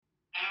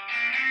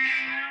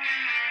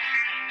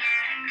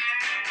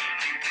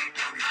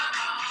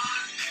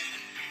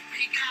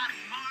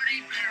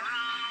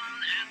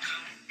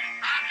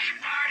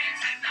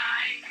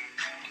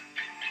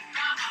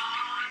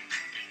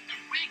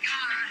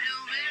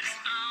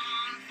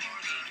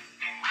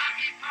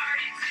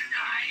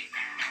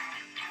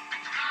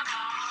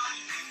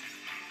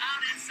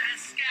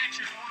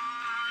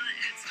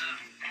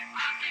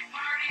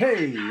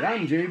Hey,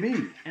 I'm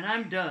JB. And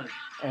I'm Doug.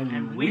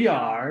 And we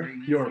are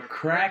your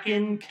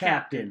Kraken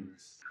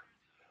Captains.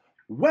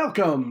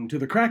 Welcome to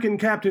the Kraken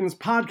Captains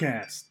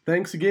podcast.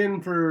 Thanks again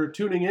for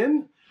tuning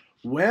in.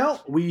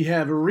 Well, we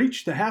have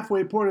reached the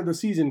halfway point of the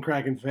season,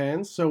 Kraken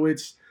fans, so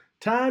it's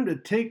time to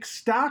take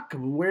stock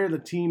of where the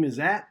team is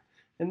at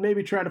and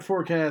maybe try to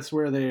forecast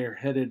where they're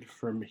headed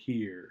from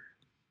here.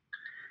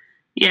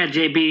 Yeah,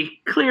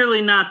 JB,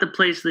 clearly not the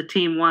place the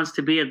team wants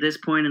to be at this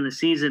point in the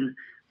season.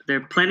 There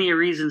are plenty of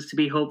reasons to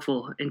be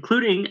hopeful,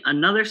 including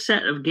another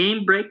set of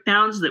game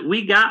breakdowns that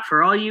we got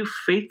for all you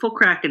faithful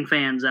Kraken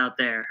fans out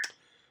there.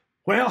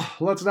 Well,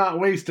 let's not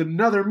waste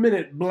another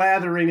minute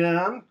blathering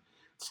on.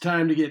 It's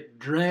time to get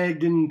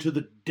dragged into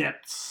the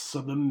depths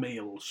of the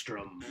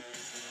maelstrom.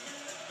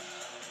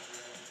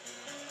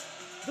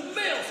 The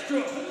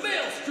maelstrom, the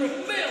maelstrom,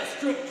 the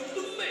maelstrom,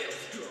 the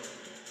maelstrom.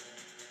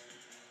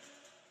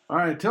 All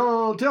right,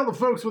 tell the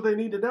folks what they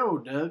need to know,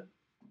 Doug.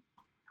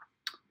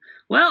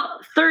 Well,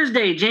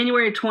 Thursday,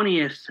 January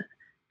 20th,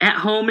 at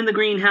home in the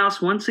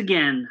greenhouse once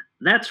again.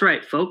 That's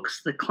right,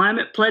 folks, the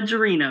Climate Pledge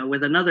Arena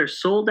with another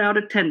sold-out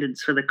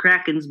attendance for the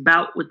Kraken's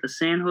bout with the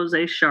San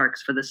Jose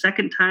Sharks for the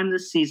second time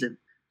this season.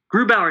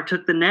 Grubauer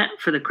took the net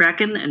for the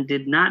Kraken and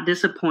did not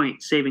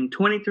disappoint, saving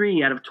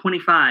 23 out of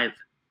 25.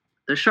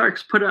 The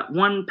Sharks put up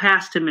one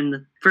past him in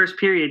the first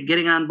period,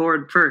 getting on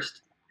board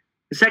first.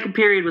 The second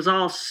period was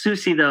all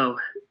Soucy, though.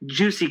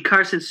 Juicy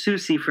Carson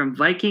Soucy from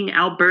Viking,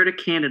 Alberta,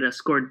 Canada,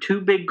 scored two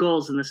big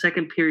goals in the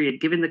second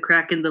period, giving the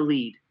Kraken the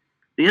lead.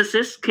 The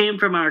assists came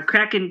from our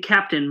Kraken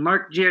captain,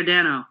 Mark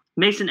Giordano,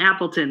 Mason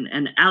Appleton,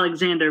 and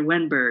Alexander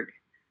Wenberg.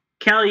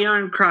 Calle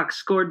Jarnkrok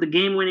scored the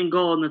game-winning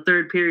goal in the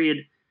third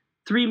period,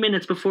 3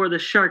 minutes before the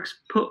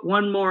Sharks put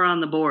one more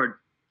on the board.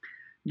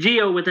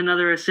 Gio with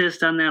another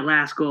assist on that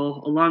last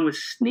goal, along with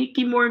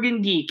Sneaky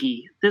Morgan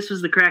Geeky. This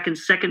was the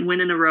Kraken's second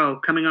win in a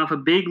row, coming off a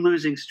big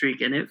losing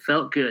streak, and it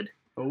felt good.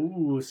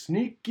 Oh,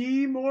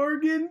 Sneaky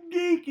Morgan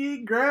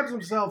Geeky grabs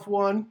himself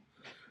one.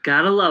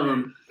 Gotta love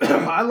him.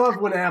 I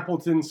love when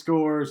Appleton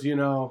scores,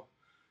 Giordano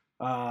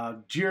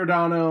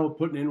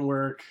putting in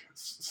work.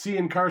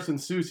 Seeing Carson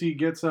Soucy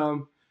get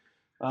some.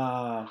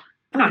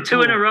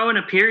 Two in a row in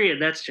a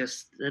period,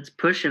 that's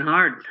pushing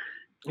hard.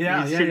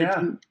 Yeah.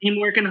 Team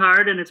working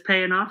hard, and it's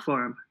paying off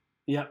for him.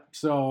 Yep,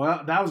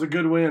 so that was a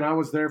good win. I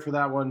was there for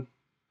that one.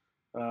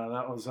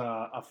 That was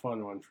a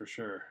fun one for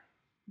sure.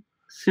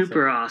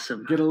 Super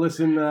awesome. Get to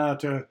listen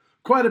to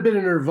quite a bit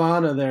of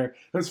Nirvana there.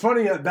 It's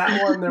funny,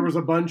 that one, there was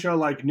a bunch of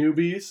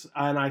newbies,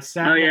 and I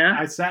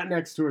sat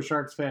next to a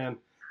Sharks fan.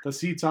 The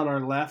seats on our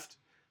left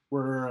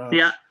were,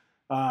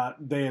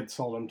 they had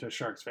sold them to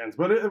Sharks fans.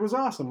 But it was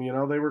awesome,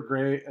 they were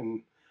great,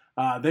 and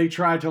they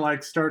tried to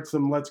start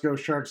some Let's Go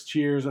Sharks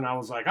cheers, and I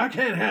was like, I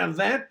can't have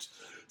that.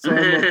 So I'm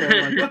up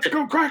there let's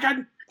go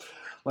Kraken!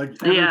 Every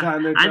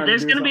time they try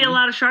there's going to be a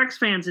lot of Sharks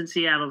fans in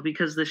Seattle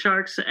because the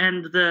Sharks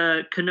and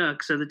the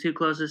Canucks are the two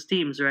closest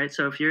teams, right?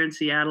 So if you're in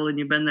Seattle and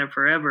you've been there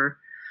forever,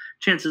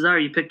 chances are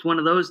you picked one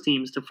of those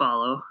teams to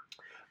follow.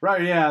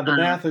 Right, yeah. The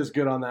math is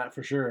good on that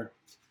for sure.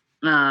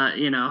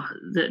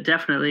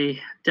 Definitely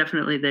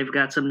they've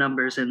got some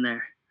numbers in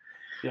there.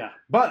 Yeah,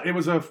 but it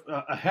was a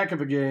heck of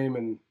a game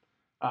and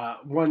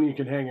one you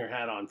can hang your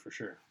hat on for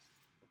sure.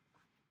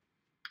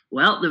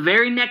 Well, the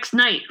very next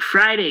night,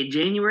 Friday,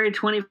 January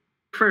 21st,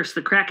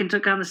 the Kraken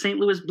took on the St.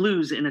 Louis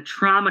Blues in a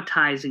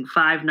traumatizing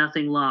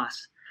 5-0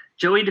 loss.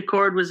 Joey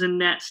Daccord was in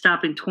net,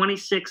 stopping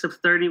 26 of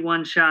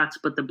 31 shots,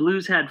 but the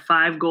Blues had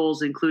 5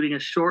 goals, including a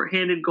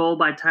shorthanded goal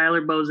by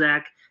Tyler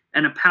Bozak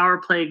and a power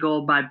play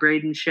goal by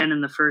Braden Shen in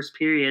the first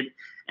period,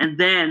 and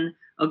then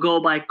a goal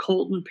by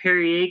Colton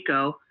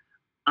Parayko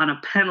on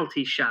a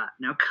penalty shot.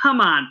 Now, come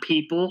on,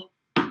 people.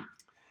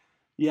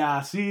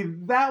 Yeah, see,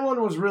 that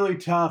one was really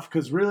tough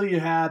because really you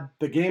had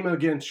the game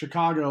against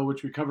Chicago,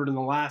 which we covered in the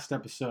last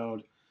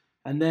episode,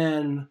 and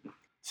then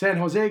San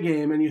Jose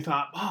game, and you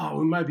thought, oh,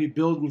 we might be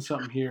building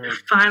something here.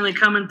 Finally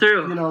coming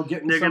through.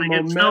 Getting They're some gonna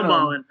momentum. Get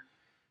snowballing.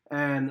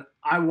 And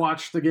I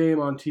watched the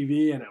game on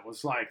TV, and it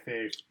was like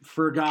they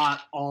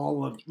forgot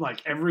all of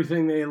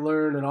everything they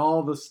learned and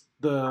all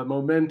the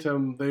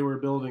momentum they were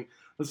building.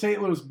 The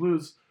St. Louis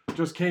Blues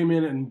just came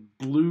in and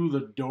blew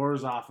the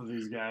doors off of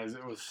these guys.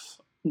 It was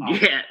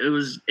it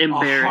was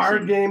embarrassing. A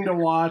hard game to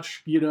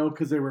watch,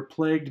 because they were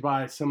plagued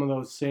by some of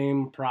those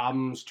same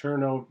problems: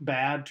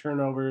 bad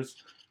turnovers,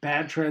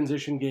 bad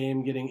transition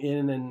game, getting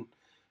in and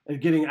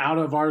getting out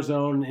of our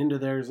zone into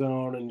their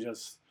zone, and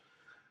just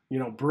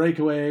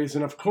breakaways.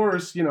 And of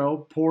course,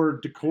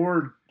 poor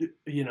Daccord,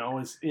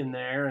 is in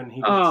there, and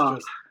he gets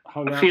just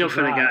hung out. I feel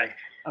for the guy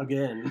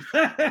again.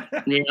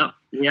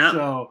 Yeah.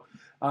 So,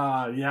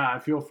 I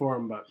feel for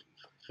him, but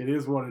it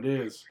is what it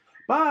is.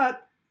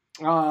 But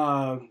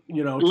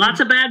Lots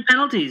of bad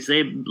penalties.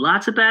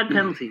 Lots of bad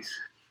penalties.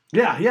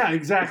 Yeah,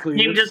 exactly.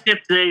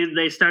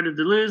 They started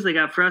to lose. They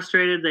got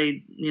frustrated.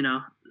 They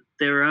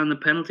were on the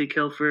penalty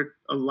kill for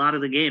a lot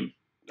of the game.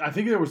 I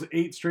think there was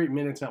 8 straight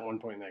minutes at one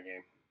point in that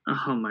game.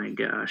 Oh my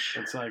gosh!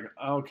 It's like,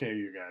 okay,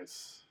 you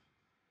guys.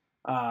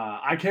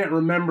 I can't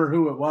remember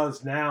who it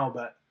was now,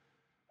 but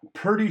I'm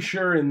pretty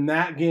sure in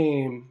that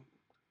game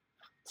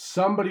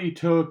somebody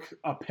took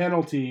a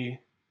penalty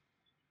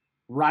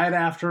right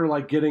after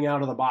getting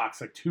out of the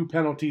box, 2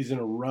 penalties in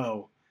a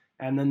row.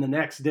 And then the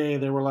next day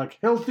they were like,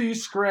 healthy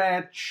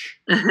scratch.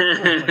 Hell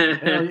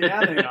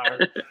yeah, they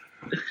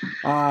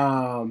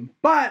are.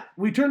 But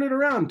we turned it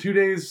around 2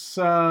 days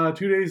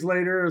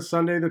later,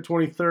 Sunday the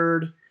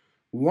 23rd.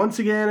 Once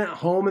again at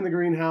home in the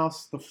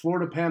greenhouse, the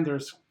Florida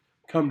Panthers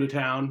come to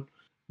town.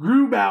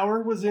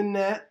 Grubauer was in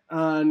net,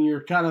 and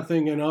you're kind of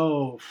thinking,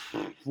 oh,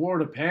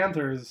 Florida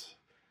Panthers.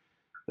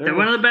 They're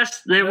one of the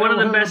best. They're one of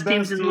the best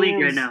teams in the league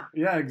right now.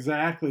 Yeah,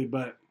 exactly.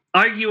 But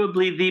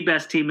arguably the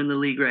best team in the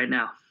league right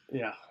now.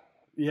 Yeah.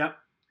 Yep.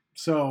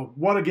 So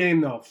what a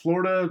game, though.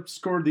 Florida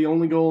scored the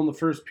only goal in the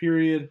first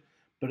period,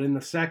 but in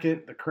the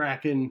second, the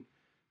Kraken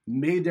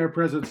made their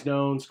presence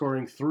known,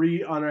 scoring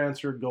 3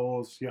 unanswered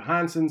goals.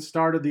 Johansson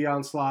started the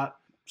onslaught,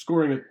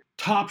 scoring a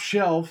top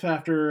shelf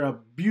after a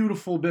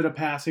beautiful bit of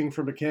passing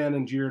from McCann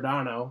and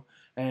Giordano.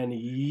 And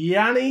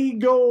Yanni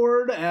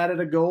Gourde added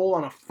a goal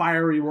on a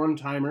fiery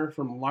one-timer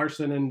from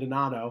Larson and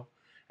Donato.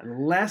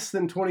 And less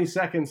than 20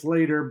 seconds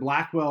later,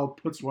 Blackwell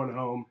puts one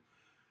home.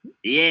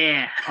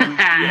 Yeah.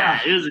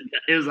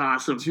 It was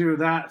awesome. Dude,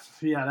 that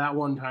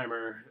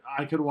one-timer.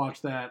 I could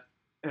watch that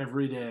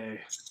every day.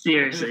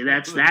 Seriously,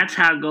 that's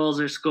how goals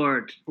are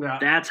scored. Yeah.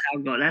 That's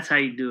how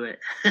you do it.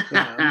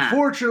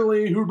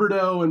 Unfortunately,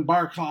 Huberdeau and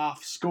Barkov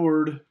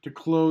scored to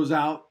close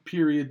out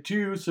period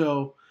 2,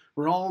 so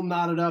we're all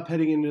knotted up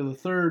heading into the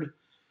third.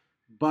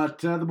 But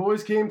the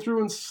boys came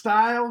through in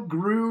style.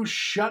 Grew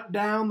shut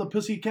down the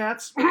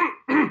Pussycats.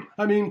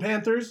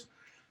 Panthers.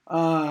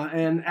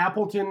 And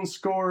Appleton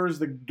scores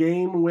the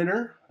game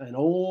winner. And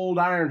old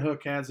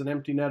Ironhook has an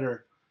empty netter.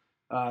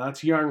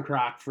 That's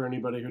Yarncroc for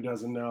anybody who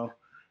doesn't know.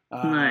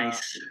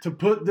 Nice. To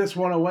put this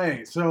one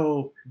away.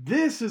 So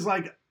this is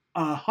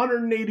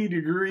 180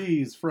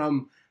 degrees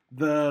from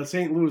the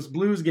St. Louis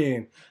Blues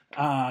game.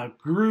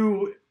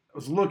 Grew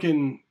was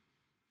looking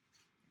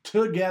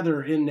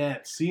together in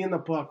net, seeing the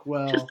puck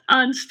well. Just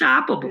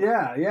unstoppable.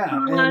 Yeah.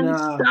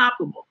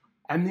 Unstoppable.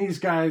 And these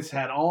guys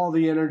had all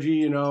the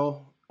energy, a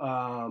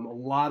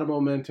lot of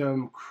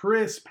momentum,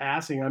 crisp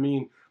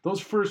passing. Those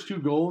first 2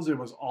 goals, it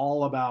was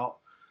all about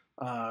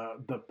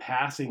the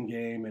passing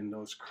game and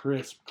those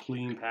crisp,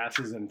 clean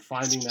passes and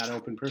finding that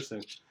open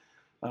person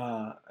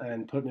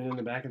and putting it in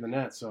the back of the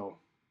net. So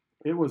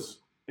it was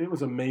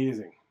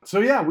amazing. So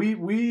yeah,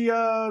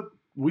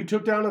 we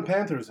took down the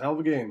Panthers. Hell of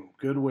a game.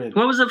 Good win.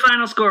 What was the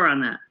final score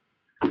on that?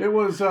 It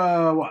was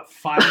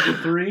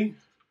 5-3.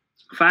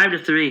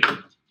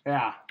 5-3.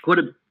 Yeah. What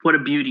a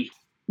beauty.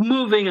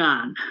 Moving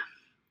on.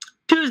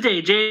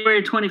 Tuesday,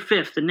 January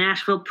 25th, the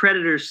Nashville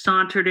Predators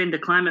sauntered into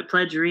Climate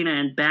Pledge Arena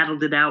and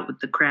battled it out with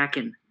the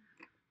Kraken.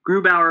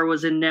 Grubauer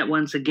was in net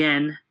once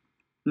again.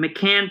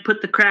 McCann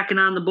put the Kraken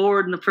on the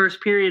board in the first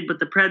period, but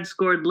the Preds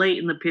scored late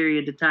in the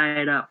period to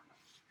tie it up.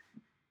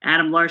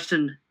 Adam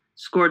Larson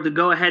scored the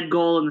go-ahead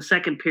goal in the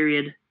second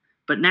period,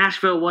 but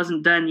Nashville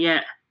wasn't done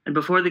yet, and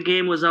before the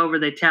game was over,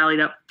 they tallied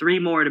up 3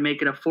 more to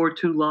make it a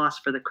 4-2 loss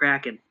for the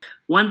Kraken.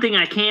 One thing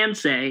I can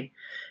say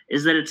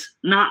is that it's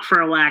not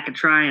for a lack of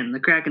trying. The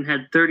Kraken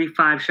had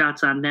 35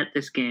 shots on net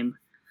this game,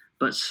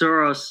 but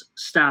Soros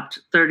stopped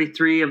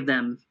 33 of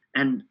them,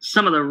 and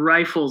some of the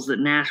rifles that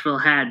Nashville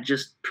had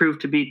just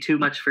proved to be too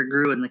much for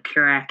Grew and the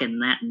Kraken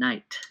that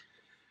night.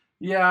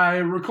 Yeah, I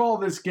recall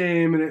this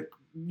game, and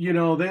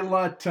they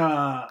let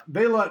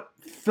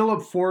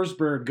Philip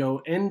Forsberg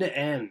go end to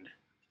end.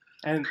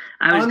 And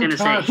I was going to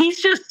say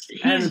he's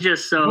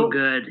just so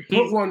good.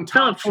 Philip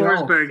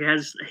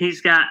Forsberg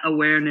he's got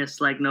awareness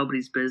like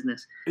nobody's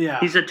business. Yeah,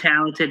 he's a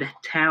talented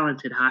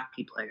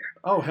hockey player.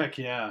 Oh heck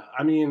yeah!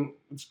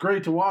 It's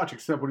great to watch,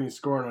 except when he's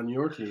scoring on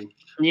your team.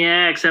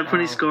 Yeah, except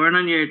when he's scoring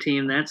on your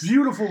team. That's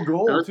beautiful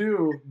goal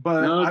too.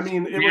 But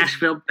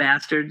Nashville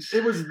bastards.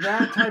 It was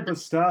that type of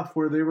stuff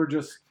where they were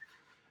just.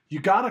 You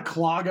got to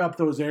clog up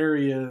those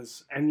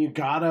areas, and you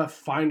got to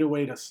find a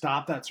way to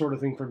stop that sort of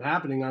thing from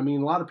happening.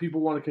 A lot of people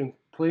want to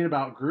complain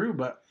about Grew,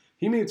 but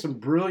he made some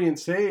brilliant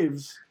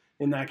saves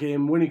in that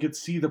game when he could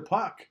see the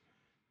puck.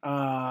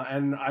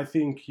 And I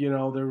think, there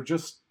were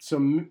just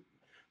some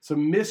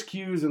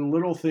miscues and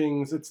little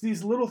things. It's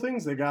these little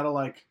things they got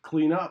to,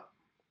 clean up.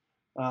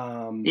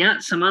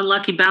 Some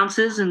unlucky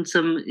bounces and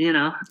some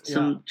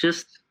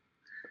just...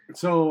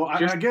 So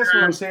I guess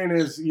what I'm saying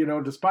is,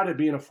 despite it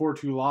being a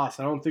 4-2 loss,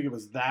 I don't think it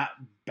was that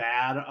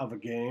bad of a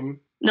game.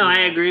 No,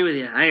 I agree with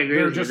you.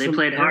 They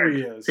played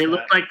hard. They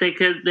looked like they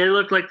could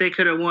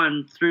have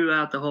won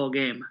throughout the whole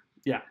game.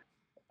 Yeah,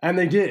 and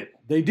they did.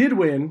 They did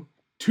win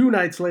 2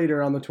 nights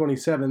later on the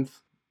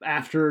 27th.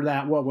 After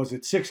that,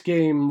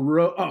 6-game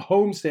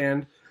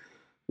homestand,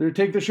 They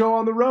take the show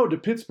on the road to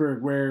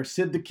Pittsburgh, where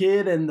Sid the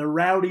Kid and the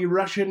rowdy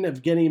Russian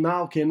Evgeny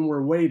Malkin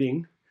were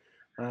waiting.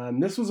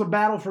 This was a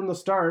battle from the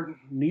start.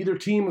 Neither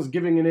team was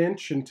giving an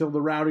inch until the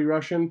rowdy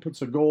Russian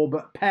puts a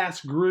goal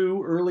past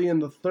Grew early in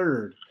the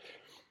third.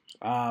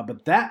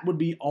 But that would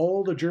be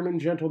all the German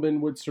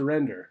gentleman would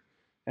surrender.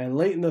 And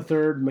late in the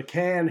third,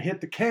 McCann hit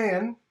the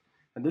can,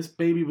 and this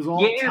baby was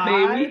all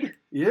tied. Baby.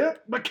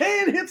 Yep,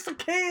 McCann hits the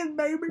can,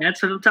 baby.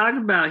 That's what I'm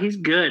talking about. He's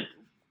good.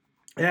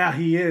 Yeah,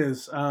 he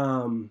is.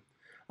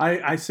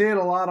 I say it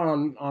a lot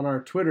on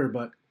our Twitter,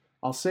 but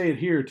I'll say it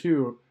here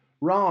too.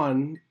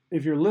 Ron,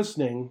 if you're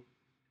listening,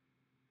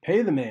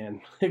 pay the man.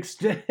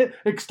 Extend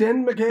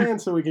McCann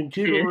so we can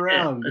keep him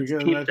around.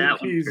 Because keep I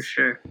think for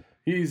sure.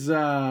 He's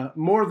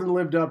more than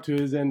lived up to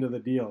his end of the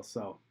deal.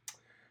 So,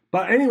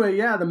 but anyway,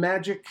 yeah, the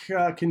magic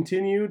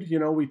continued. You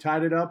know, we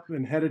tied it up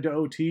and headed to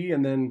OT,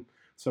 and then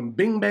some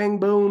bing bang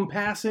boom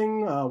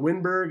passing.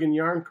 Winberg and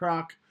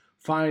Yarncroc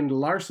find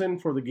Larson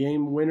for the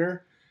game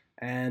winner,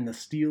 and the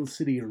Steel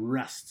City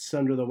rests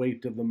under the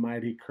weight of the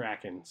mighty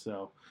Kraken.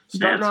 So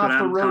starting off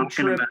the road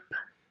trip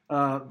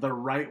the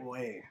right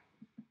way.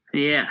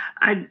 Yeah,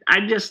 I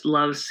just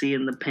love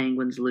seeing the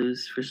Penguins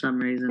lose for some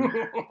reason.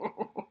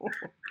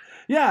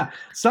 Yeah,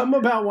 something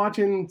about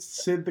watching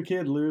Sid the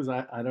Kid lose.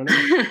 I don't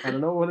know. I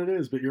don't know what it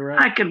is, but you're right.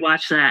 I could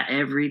watch that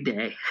every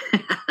day.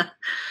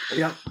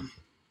 Yep.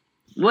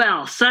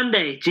 Well,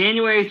 Sunday,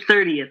 January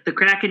 30th, the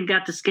Kraken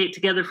got to skate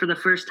together for the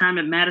first time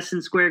at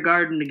Madison Square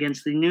Garden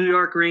against the New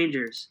York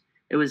Rangers.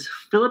 It was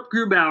Philip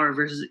Grubauer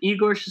versus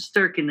Igor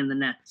Shesterkin in the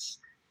nets.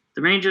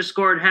 The Rangers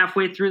scored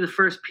halfway through the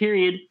first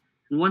period,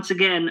 and once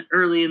again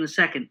early in the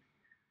second.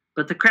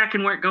 But the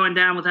Kraken weren't going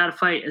down without a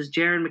fight, as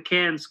Jaron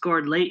McCann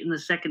scored late in the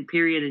second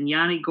period and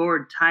Yanni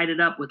Gourde tied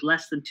it up with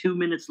less than 2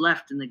 minutes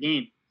left in the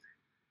game.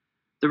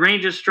 The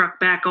Rangers struck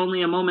back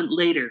only a moment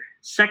later,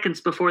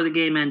 seconds before the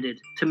game ended,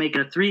 to make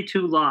a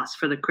 3-2 loss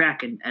for the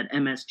Kraken at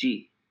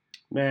MSG.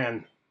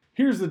 Man,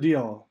 here's the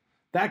deal.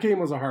 That game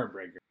was a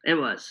heartbreaker. It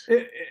was.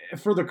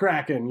 For the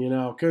Kraken, you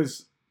know,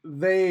 because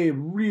they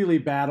really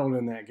battled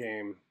in that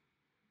game.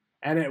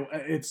 And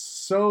it's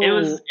so...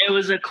 It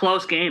was a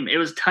close game. It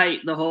was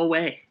tight the whole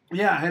way.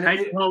 Yeah, and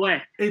the whole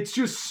way. It's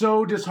just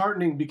so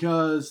disheartening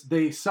because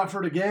they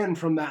suffered again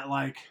from that,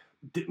 like,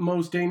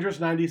 most dangerous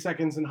 90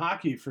 seconds in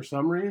hockey for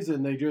some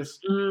reason. They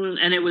just...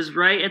 and it was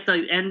right at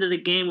the end of the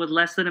game with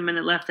less than a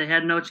minute left. They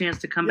had no chance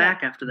to come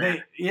back after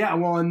that.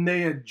 And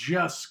they had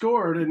just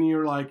scored, and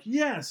you're like,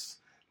 yes.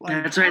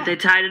 Like, that's right. They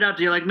tied it up.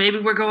 You're like, maybe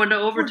we're going to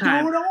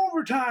overtime. We're going to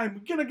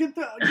overtime.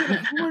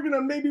 We're going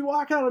to maybe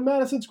walk out of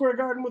Madison Square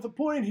Garden with a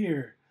point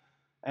here.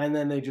 And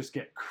then they just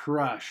get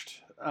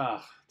crushed.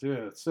 Ugh, dude,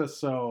 it's just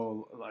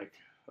so, like,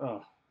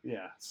 oh,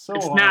 yeah. So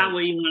it's hard. Not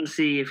what you want to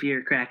see if you're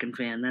a Kraken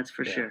fan, that's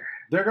for sure.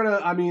 They're going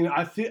to,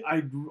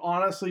 I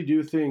honestly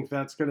do think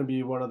that's going to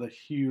be one of the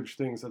huge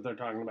things that they're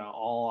talking about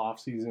all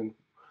offseason.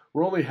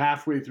 We're only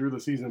halfway through the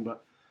season,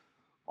 but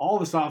all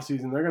this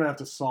offseason, they're going to have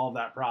to solve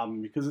that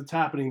problem because it's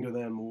happening to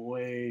them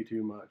way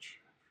too much,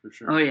 for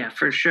sure. Oh, yeah,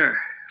 for sure.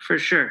 For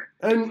sure.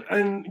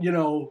 And you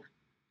know,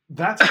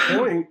 that's the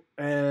point.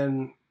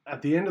 And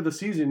at the end of the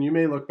season, you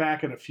may look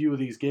back at a few of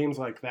these games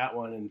like that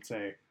one and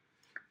say,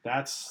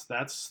 that's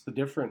the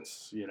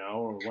difference, you know,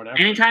 or whatever.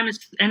 Anytime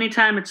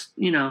it's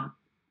you know,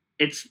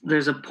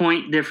 there's a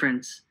point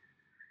difference.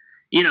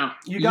 You know,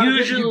 you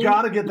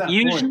gotta get that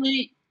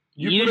point.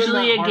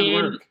 Usually a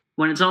game work.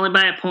 When it's only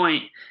by a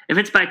point, if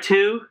it's by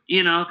 2,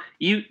 you know,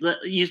 you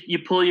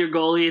pull your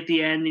goalie at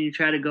the end and you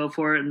try to go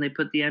for it, and they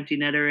put the empty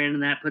netter in,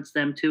 and that puts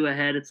them 2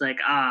 ahead. It's like,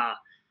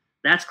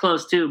 that's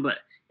close too. But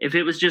if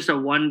it was just a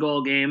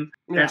 1-goal game,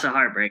 that's a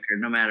heartbreaker,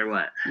 no matter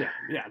what.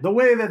 Yeah. The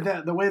way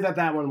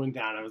that one went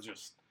down, it was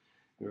just,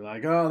 we were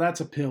like, oh,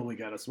 that's a pill we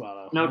gotta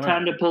swallow. No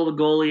time to pull the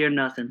goalie or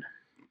nothing.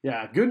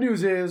 Yeah. Good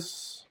news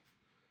is,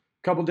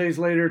 a couple days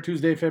later,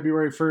 Tuesday,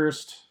 February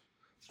 1st,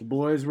 the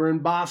boys were in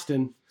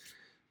Boston.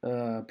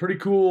 Pretty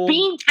cool.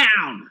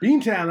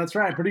 Beantown, that's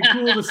right. Pretty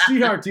cool to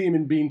see our team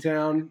in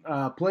Beantown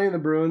playing the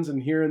Bruins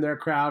and hearing their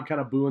crowd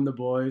kind of booing the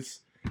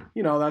boys.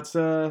 You know, that's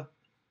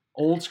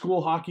old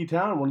school hockey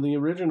town, one of the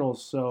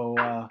originals. So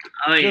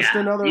just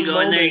another you go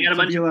moment in there, you got a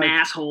bunch of like,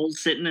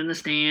 assholes sitting in the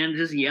stand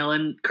just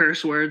yelling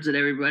curse words at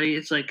everybody.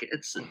 It's like,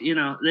 it's, you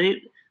know,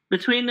 they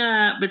between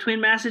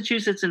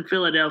Massachusetts and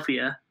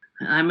Philadelphia,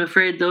 I'm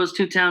afraid those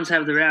 2 towns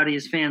have the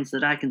rowdiest fans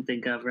that I can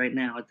think of right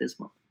now at this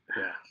moment.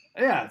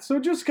 Yeah, so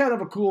just kind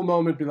of a cool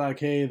moment, be like,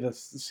 hey, the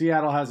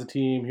Seattle has a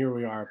team. Here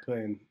we are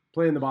playing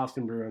the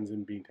Boston Bruins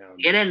in Beantown.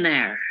 Get in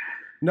there.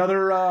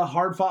 Another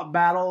hard-fought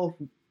battle.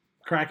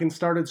 Kraken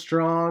started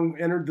strong,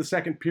 entered the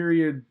second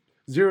period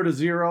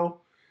 0-0.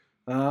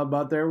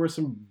 But there were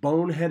some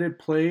boneheaded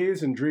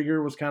plays, and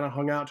Drieger was kind of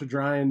hung out to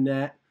dry in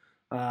net.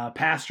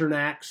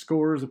 Pasternak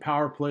scores a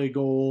power play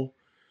goal.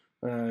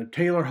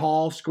 Taylor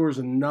Hall scores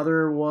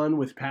another one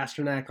with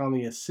Pasternak on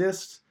the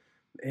assist.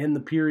 End the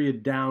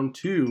period down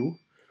 2.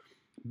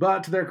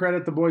 But to their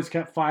credit, the boys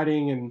kept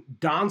fighting, and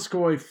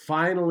Donskoy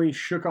finally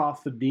shook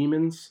off the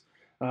demons,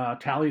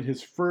 tallied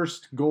his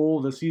first goal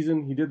of the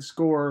season. He did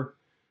score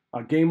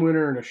a game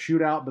winner and a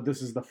shootout, but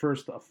this is the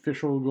first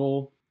official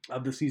goal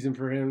of the season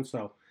for him.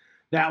 So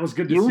that was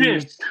good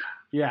to see.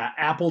 Yeah,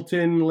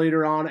 Appleton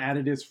later on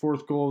added his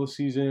 4th goal of the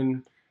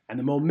season, and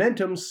the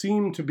momentum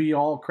seemed to be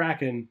all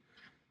Kraken.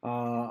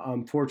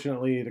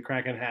 Unfortunately, the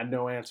Kraken had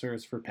no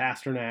answers for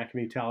Pastrnak,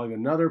 and he tallied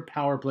another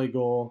power play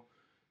goal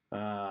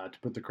to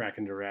put the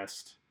Kraken to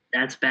rest.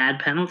 That's bad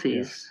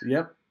penalties. Yeah.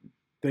 Yep.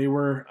 They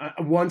were,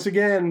 once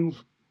again,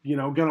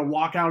 going to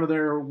walk out of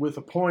there with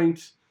a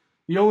point.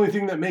 The only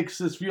thing that makes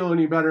this feel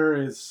any better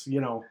is,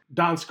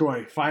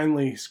 Donskoy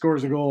finally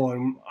scores a goal,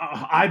 and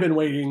I've been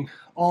waiting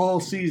all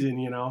season,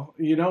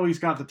 he's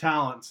got the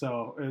talent,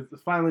 so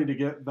finally to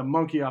get the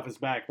monkey off his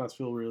back must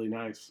feel really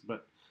nice.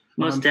 But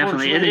most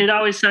definitely. It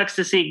always sucks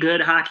to see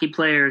good hockey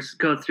players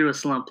go through a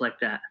slump like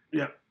that.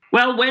 Yeah.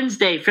 Well,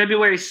 Wednesday,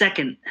 February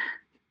 2nd,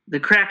 the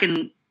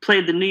Kraken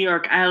played the New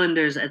York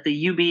Islanders at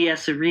the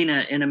UBS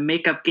Arena in a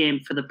makeup game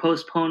for the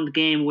postponed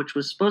game, which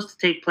was supposed to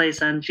take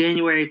place on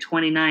January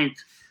 29th.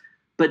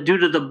 But due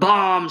to the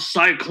bomb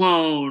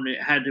cyclone,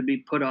 it had to be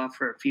put off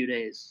for a few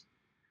days.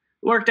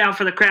 It worked out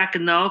for the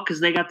Kraken, though,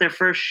 because they got their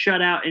first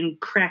shutout in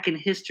Kraken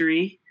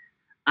history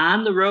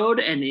on the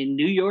road and in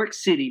New York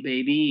City,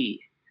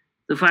 baby.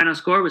 The final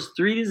score was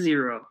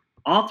 3-0.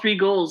 All 3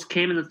 goals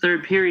came in the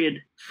third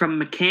period from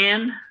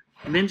McCann,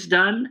 Vince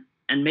Dunn,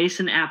 and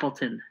Mason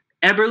Appleton.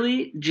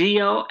 Eberle,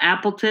 Gio,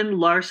 Appleton,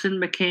 Larson,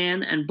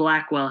 McCann, and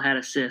Blackwell had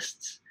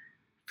assists.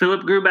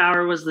 Philip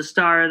Grubauer was the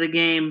star of the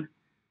game,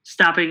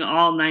 stopping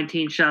all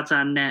 19 shots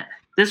on net.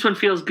 This one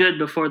feels good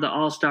before the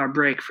All-Star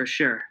break for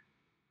sure.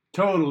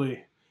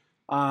 Totally.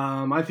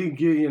 I think,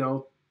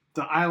 the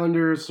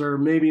Islanders are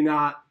maybe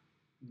not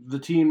the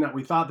team that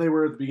we thought they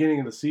were at the beginning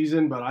of the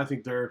season, but I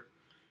think they're,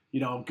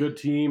 a good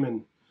team,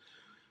 and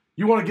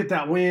you want to get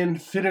that win,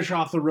 finish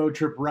off the road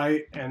trip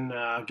right, and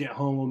get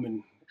home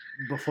and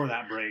before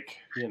that break,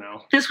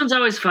 This one's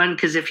always fun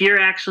because if you're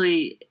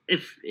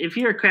if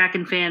you're a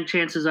Kraken fan,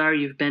 chances are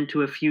you've been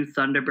to a few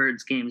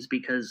Thunderbirds games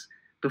because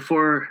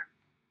before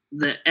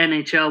the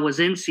NHL was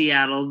in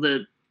Seattle,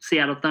 the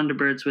Seattle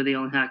Thunderbirds were the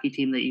only hockey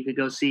team that you could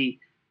go see.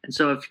 And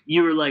so if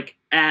you were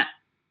at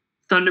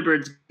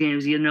Thunderbirds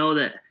games,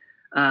 that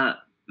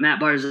Matt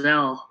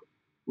Barzal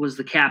was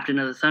the captain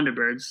of the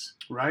Thunderbirds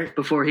right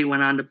before he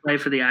went on to play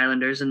for the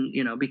Islanders and,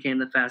 became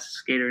the fastest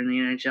skater in the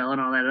NHL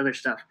and all that other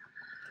stuff.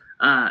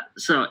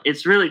 So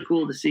it's really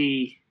cool to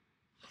see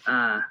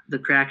the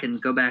Kraken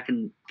go back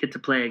and get to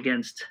play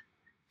against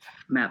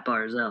Matt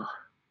Barzal.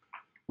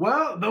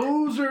 Well,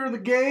 those are the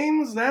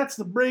games. That's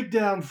the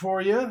breakdown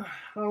for you.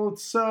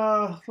 Let's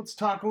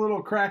talk a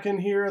little Kraken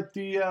here at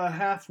the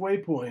halfway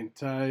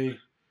point. I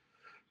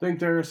think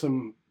there are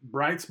some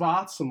bright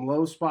spots, some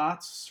low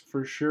spots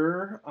for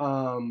sure.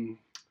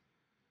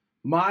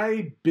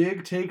 My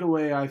big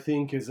takeaway, I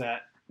think, is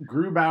that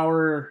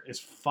Grubauer is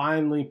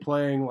finally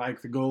playing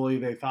like the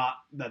goalie they thought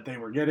that they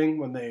were getting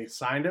when they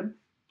signed him.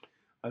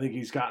 I think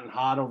he's gotten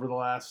hot over the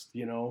last,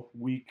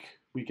 week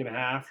and a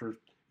half or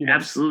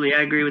Absolutely,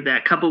 I agree with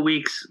that.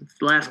 The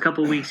last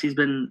couple weeks, he's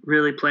been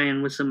really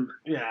playing with some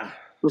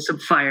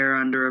fire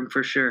under him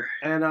for sure.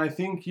 And I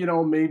think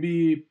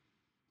maybe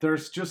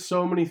there's just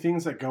so many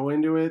things that go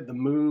into it. The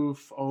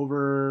move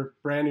over,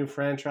 brand new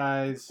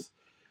franchise,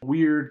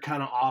 weird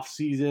kind of off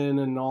season,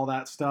 and all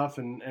that stuff,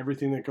 and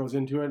everything that goes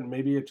into it. And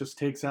maybe it just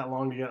takes that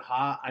long to get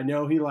hot. I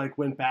know he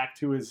went back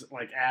to his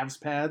abs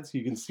pads.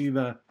 You can see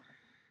the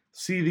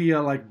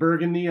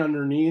burgundy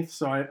underneath.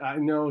 So I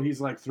know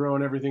he's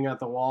throwing everything at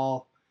the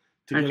wall.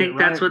 I think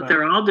that's what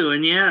they're all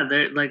doing. Yeah,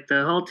 they're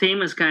the whole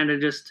team is kind of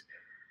just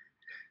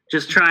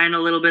trying a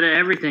little bit of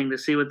everything to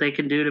see what they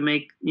can do to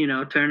make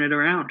turn it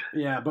around.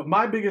 Yeah, but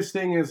my biggest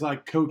thing is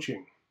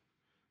coaching.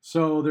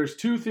 So there's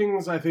 2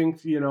 things I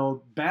think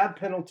bad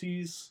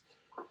penalties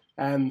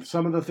and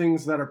some of the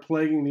things that are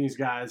plaguing these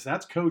guys.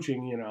 That's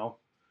coaching.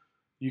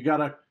 You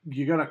gotta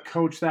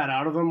coach that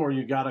out of them, or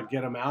you gotta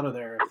get them out of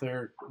there if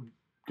they're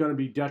going to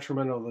be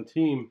detrimental to the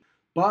team.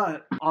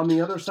 But on the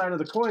other side of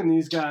the coin,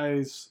 these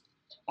guys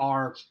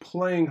are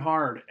playing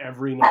hard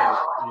every night,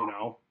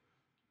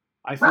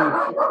 I think.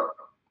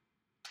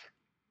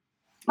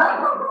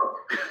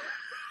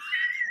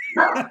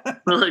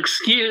 Well,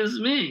 excuse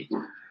me.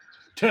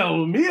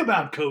 Tell me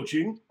about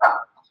coaching.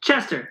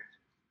 Chester,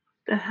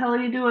 the hell are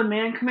you doing,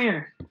 man? Come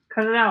here.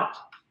 Cut it out.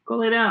 Go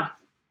lay down.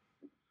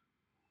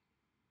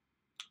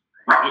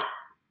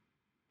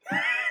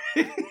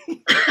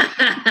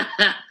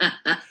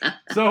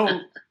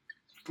 So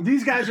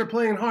these guys are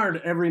playing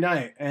hard every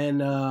night,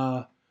 and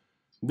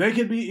they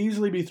could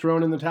easily be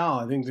thrown in the towel.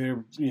 I think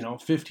they're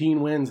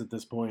 15 wins at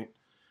this point.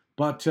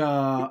 But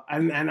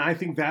and I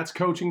think that's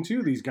coaching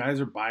too. These guys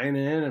are buying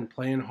in and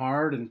playing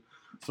hard, and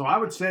so I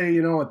would say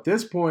at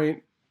this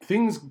point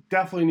things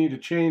definitely need to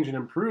change and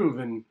improve.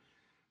 And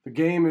the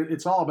game,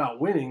 it's all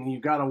about winning. You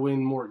got to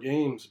win more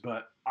games.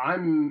 But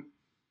I'm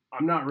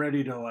not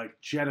ready to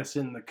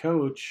jettison the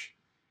coach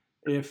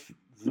if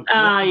you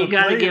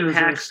got to give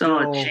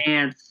Hacksaw a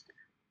chance.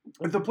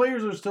 If the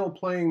players are still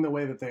playing the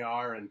way that they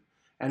are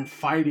and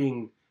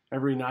fighting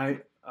every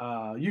night,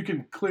 you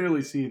can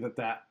clearly see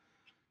that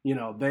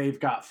they've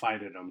got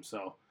fight in them.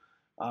 So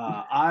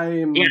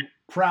I'm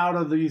proud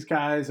of these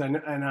guys, and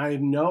I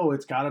know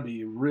it's got to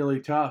be really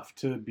tough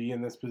to be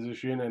in this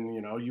position, and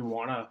you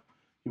want to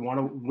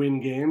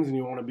win games and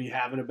you want to be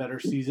having a better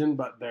season,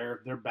 but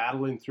they're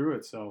battling through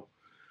it. So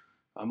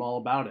I'm all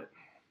about it.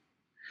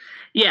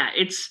 Yeah,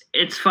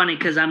 it's funny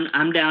because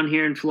I'm down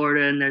here in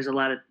Florida, and there's a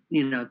lot of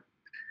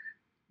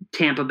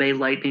Tampa Bay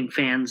Lightning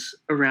fans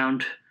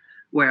around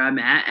where I'm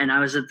at, and I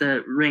was at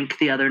the rink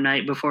the other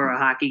night before a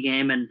hockey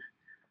game, and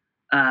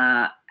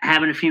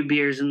having a few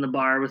beers in the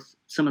bar with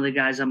some of the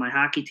guys on my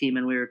hockey team,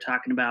 and we were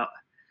talking about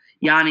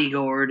Yanni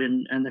Gourde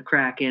and the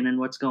Kraken and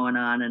what's going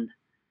on, and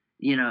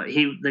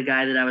the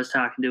guy that I was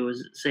talking to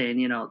was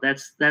saying,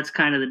 that's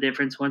kind of the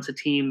difference. Once a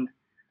team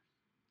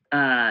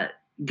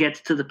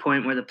gets to the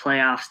point where the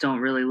playoffs don't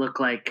really look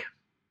like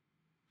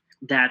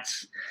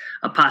that's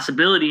a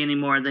possibility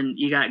anymore, then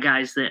you got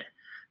guys that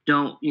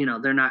don't,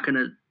 they're not going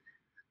to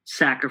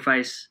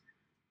sacrifice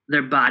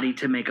their body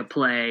to make a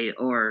play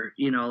or,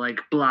 like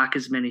block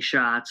as many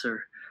shots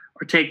or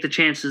take the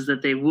chances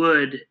that they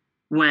would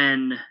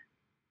when,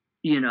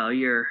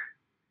 you're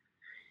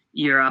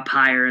up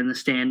higher in the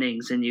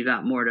standings and you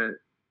got more to,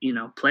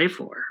 play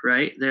for,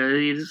 right?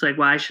 You're just like,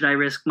 why should I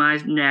risk my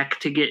neck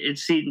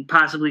to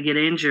possibly get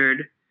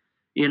injured,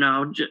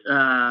 when,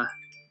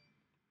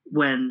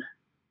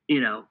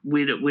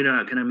 we're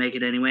not going to make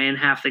it anyway. And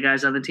half the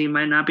guys on the team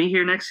might not be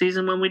here next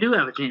season when we do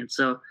have a chance.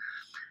 So,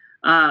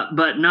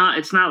 but no,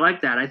 it's not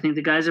like that. I think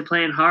the guys are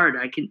playing hard.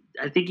 I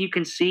think you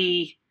can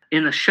see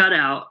in the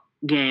shutout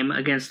game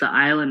against the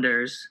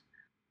Islanders,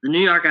 the New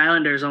York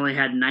Islanders only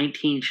had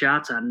 19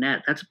 shots on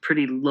net. That's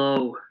pretty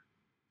low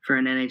for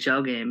an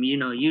NHL game.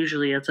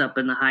 Usually it's up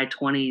in the high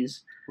 20s,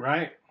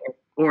 right,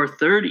 or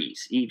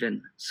 30s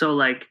even. So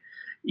like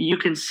you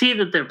can see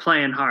that they're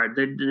playing hard.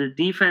 The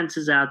defense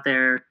is out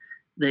there.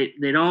 They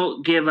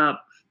don't give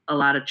up a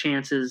lot of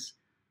chances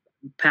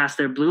past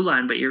their blue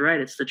line. But you're right,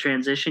 it's the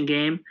transition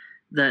game.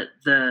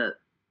 The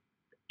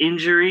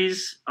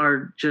injuries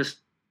are just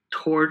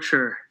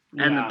torture,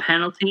 and the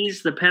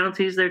penalties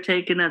they're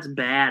taking, that's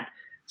bad.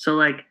 So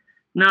like,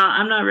 no,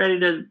 I'm not ready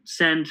to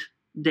send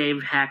Dave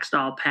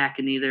Hackstall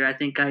packing either. I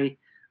think I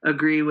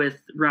agree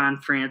with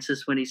Ron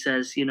Francis when he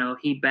says,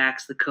 he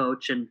backs the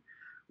coach, and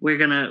we're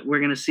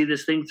gonna see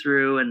this thing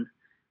through, and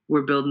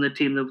we're building the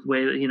team the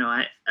way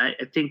I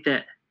think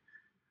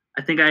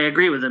I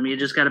agree with him. You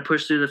just got to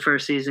push through the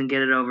first season,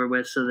 get it over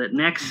with, so that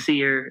next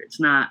year it's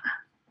not.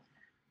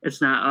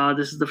 Oh,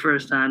 this is the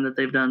first time that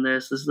they've done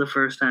this. This is the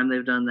first time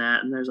they've done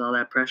that, and there's all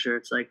that pressure.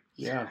 It's like,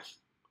 yeah.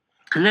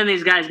 And then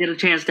these guys get a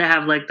chance to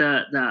have like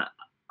the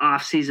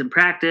off-season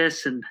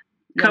practice and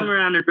come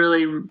around and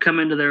really come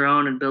into their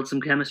own and build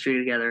some chemistry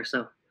together.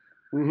 So,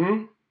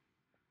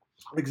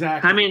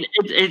 exactly. I mean,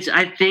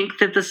 I think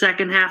that the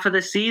second half of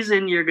the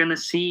season you're going to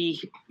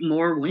see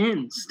more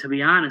wins. To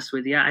be honest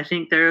with you, I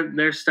think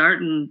they're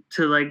starting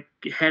to like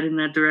head in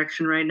that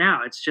direction right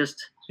now. It's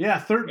just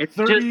 30%. It's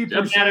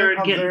just a matter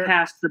of getting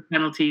past the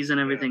penalties and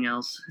everything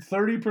else.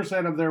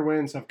 30% of their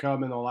wins have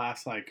come in the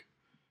last like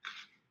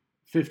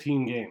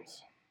 15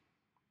 games.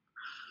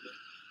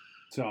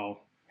 So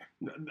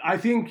I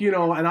think, and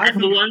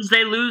the ones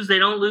they lose, they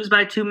don't lose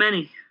by too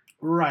many.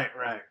 Right.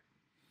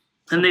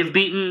 And they've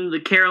beaten the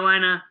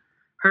Carolina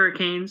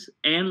Hurricanes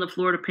and the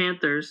Florida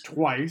Panthers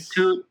twice.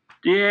 Two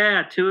of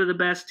the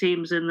best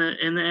teams in the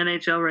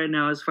NHL right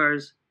now, as far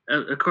as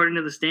according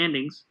to the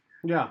standings.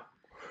 Yeah.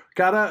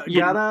 Gotta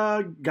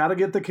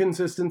get the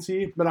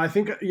consistency, but I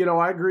think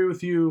I agree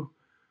with you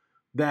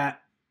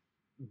that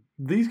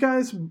these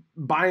guys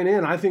buying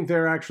in. I think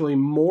there are actually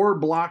more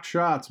blocked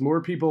shots,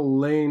 more people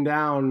laying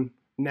down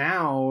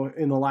now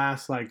in the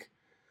last like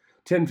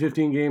 10,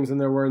 15 games than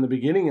there were in the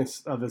beginning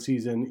of the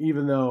season.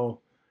 Even though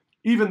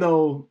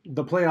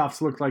the playoffs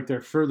look like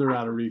they're further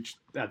out of reach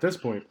at this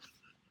point.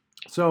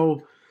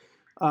 So.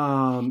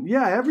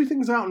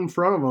 Everything's out in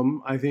front of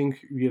them. I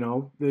think,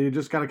 they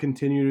just got to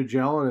continue to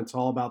gel, and it's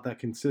all about that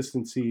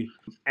consistency.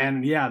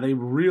 And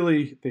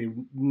they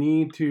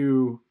need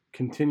to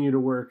continue to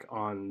work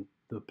on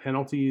the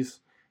penalties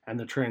and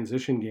the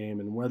transition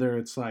game, and whether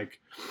it's like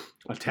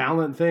a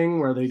talent thing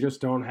where they just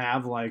don't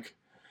have like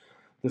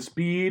the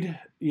speed,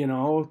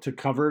 to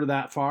cover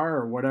that far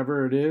or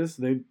whatever it is,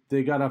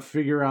 they got to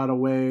figure out a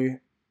way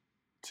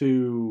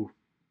to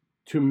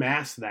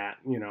mask that,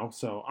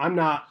 So I'm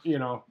not,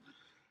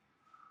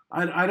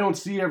 I don't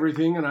see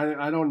everything, and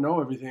I don't know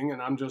everything, and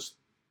I'm just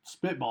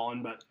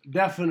spitballing, but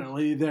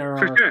definitely there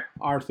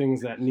are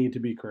things that need to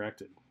be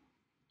corrected.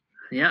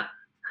 Yeah.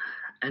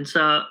 And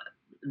so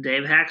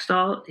Dave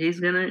Hackstall, he's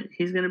gonna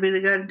be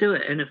the guy to do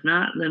it. And if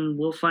not, then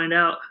we'll find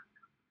out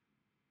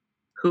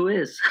who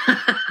is.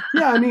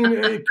 Yeah, I mean,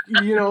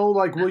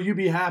 will you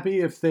be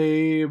happy if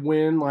they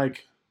win,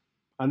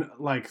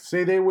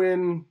 say they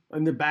win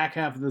in the back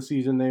half of the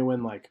season, they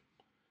win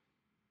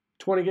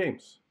 20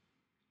 games?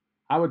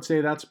 I would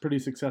say that's a pretty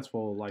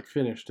successful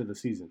finish to the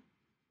season,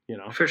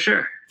 For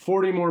sure.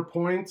 40 more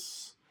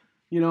points.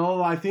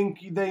 I think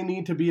they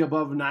need to be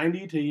above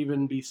 90 to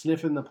even be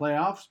sniffing the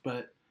playoffs,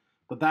 but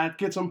that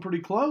gets them pretty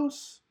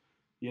close.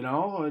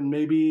 and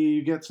maybe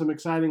you get some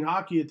exciting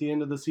hockey at the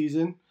end of the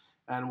season,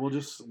 and we'll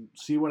just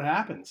see what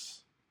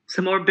happens.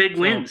 Some more big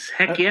wins.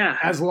 Heck yeah.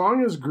 As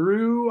long as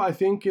Grew, I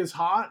think, is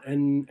hot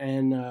and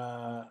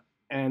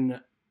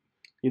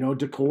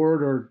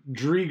Decord or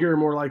Drieger,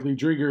 more likely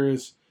Drieger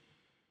is,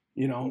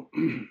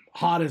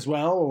 hot as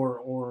well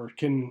or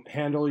can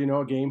handle,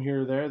 a game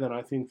here or there, then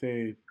I think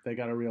they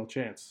got a real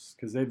chance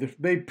because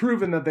they've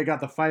proven that they got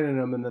the fight in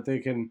them and that they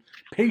can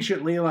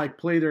patiently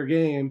play their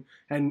game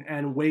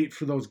and wait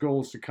for those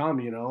goals to come.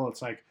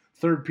 It's like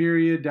third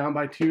period down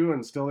by 2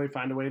 and still they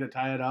find a way to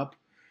tie it up.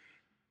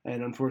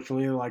 And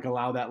unfortunately,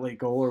 allow that late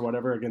goal or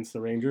whatever against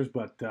the Rangers,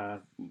 but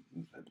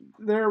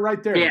they're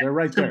right there. Yeah, they're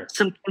right there.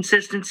 Some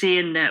consistency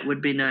in net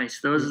would be nice.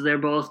 They're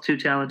both two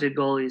talented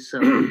goalies, so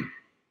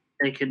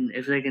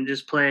if they can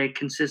just play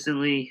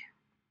consistently,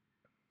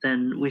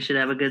 then we should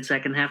have a good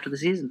second half of the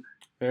season.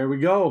 There we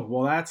go.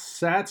 Well,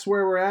 that's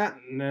where we're at,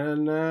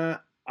 and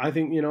I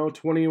think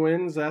 20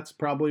 wins. That's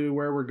probably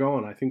where we're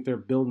going. I think they're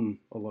building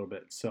a little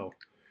bit. So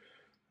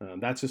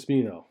that's just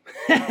me, though.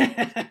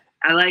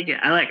 I like it.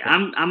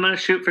 I'm going to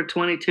shoot for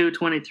 22,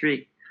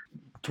 23.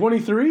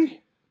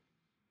 23?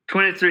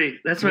 23.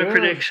 That's my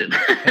prediction.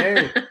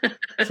 Hey,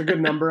 that's a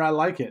good number. I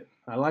like it.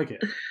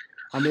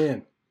 I'm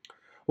in.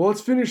 Well,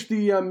 let's finish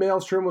the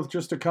Maelstrom with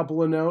just a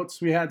couple of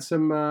notes. We had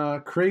some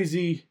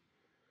crazy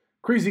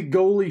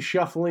goalie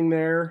shuffling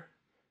there,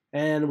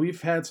 and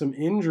we've had some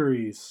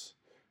injuries.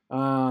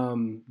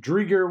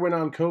 Drieger went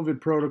on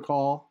COVID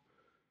protocol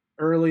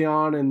early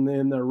on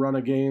in the run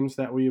of games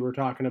that we were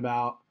talking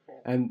about,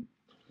 and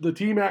the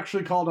team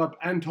actually called up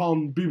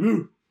Anton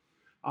Bibeau.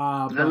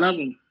 I love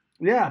him.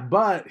 Yeah,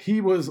 but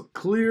he was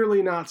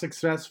clearly not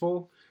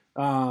successful.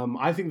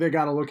 I think they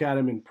got to look at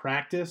him in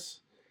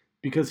practice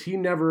because he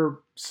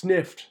never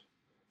sniffed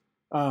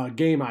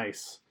game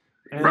ice.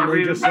 And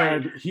they just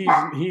said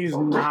he's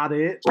not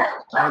it.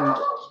 And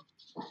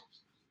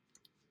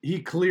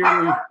he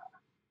clearly...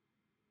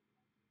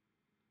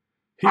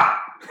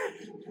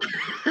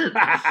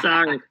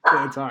 Sorry.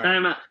 It's all right.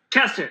 Time out.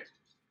 Chester,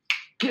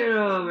 get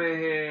over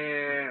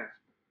here.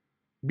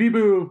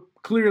 Bibeau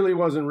clearly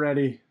wasn't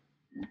ready.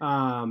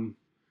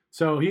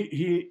 So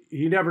he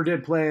never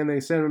did play, and they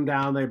sent him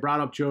down. They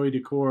brought up Joey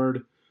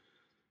Decord.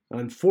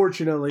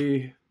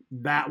 Unfortunately,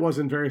 that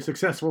wasn't very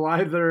successful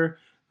either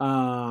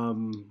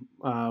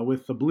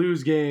with the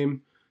Blues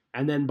game.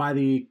 And then by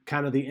the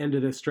end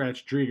of this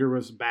stretch, Drieger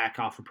was back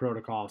off of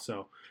protocol.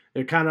 So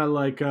it kind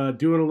of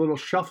doing a little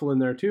shuffle in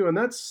there too. And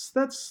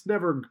that's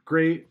never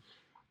great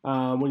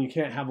when you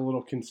can't have a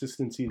little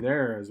consistency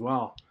there as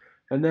well.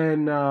 And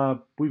then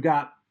we've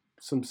got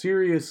some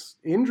serious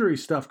injury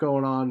stuff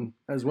going on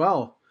as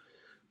well.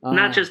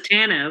 Not just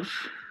Tanev.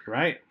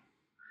 Right.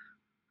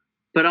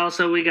 But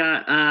also we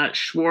got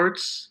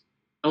Schwartz,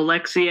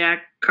 Oleksiak,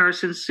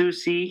 Carson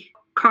Soucy,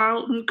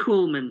 Carlton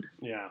Kuhlman.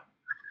 Yeah.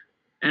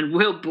 And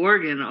Will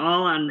Borgen,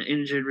 all on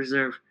injured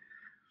reserve.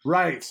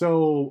 Right.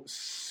 So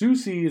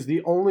Soucy is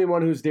the only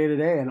one who's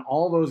day-to-day, and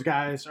all those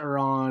guys are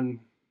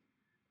on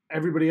 –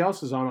 everybody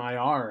else is on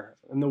IR.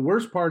 And the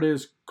worst part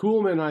is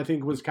Kuhlman, I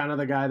think, was kind of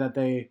the guy that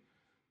they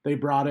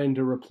brought in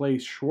to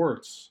replace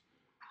Schwartz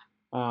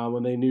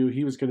when they knew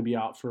he was going to be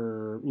out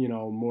for,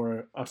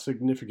 more a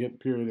significant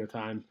period of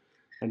time.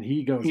 And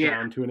he goes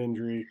down to an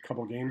injury a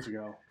couple games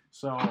ago.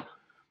 So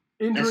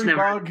injury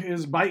bug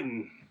is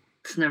biting.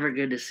 It's never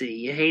good to see.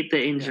 You hate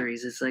the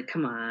injuries. It's like,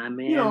 come on,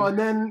 man. And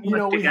then,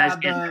 we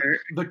had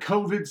the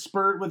COVID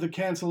spurt with the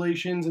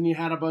cancellations, and you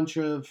had a bunch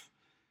of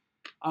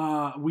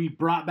we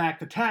brought back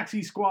the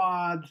taxi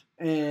squad,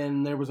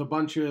 and there was a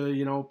bunch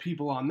of,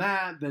 people on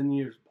that. Then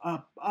you're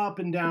up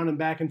and down and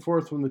back and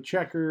forth from the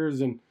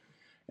checkers. And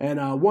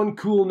one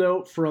cool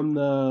note from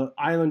the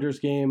Islanders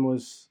game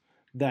was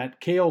that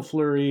Cale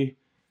Fleury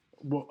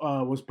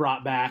was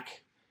brought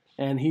back,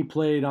 and he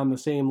played on the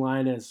same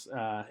line as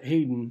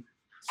Hayden.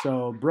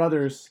 So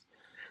brothers.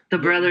 The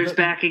brothers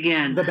back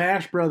again. The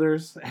Bash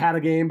brothers had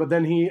a game, but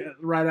then he,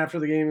 right after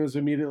the game, was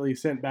immediately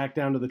sent back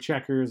down to the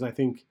checkers. I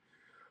think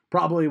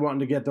probably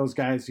wanting to get those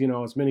guys,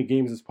 as many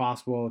games as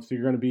possible if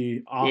you're going to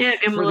be off give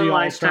them a little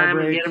ice time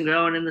break. And get them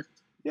going in the.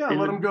 Yeah,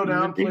 let them go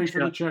down, play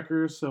for the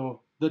checkers.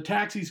 So the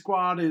taxi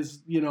squad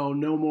is,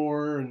 no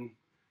more, and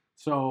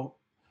so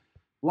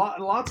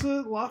lots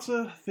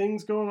of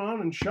things going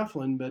on and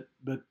shuffling, but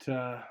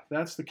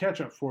that's the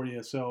catch up for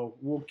you. So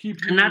we'll keep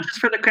you. And not just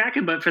for the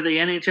Kraken, but for the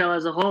NHL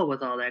as a whole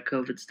with all that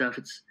COVID stuff.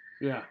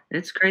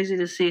 It's crazy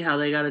to see how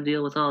they got to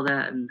deal with all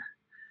that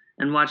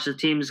and watch the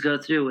teams go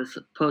through with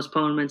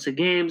postponements of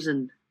games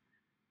and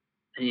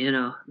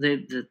then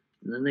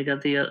they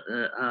got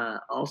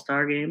the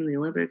All-Star game and the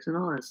Olympics and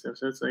all that stuff.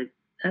 So it's like,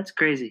 that's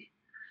crazy.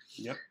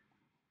 Yep.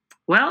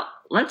 Well,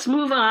 let's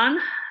move on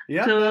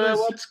to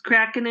what's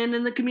cracking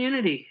in the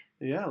community.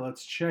 Yeah,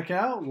 let's check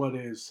out what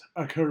is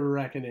a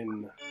cracking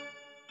in.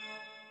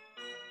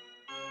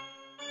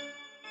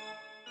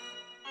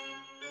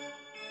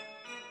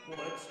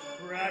 What's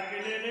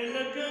cracking in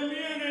the community?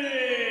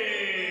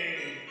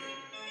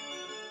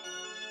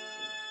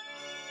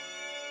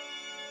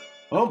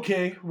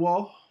 Okay,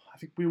 well, I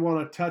think we want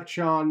to touch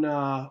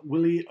on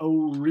Willie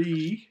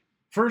O'Ree,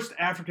 first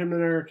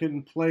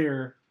African-American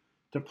player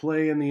to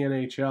play in the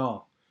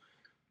NHL.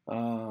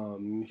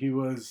 He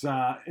was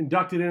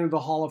inducted into the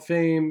Hall of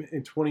Fame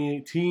in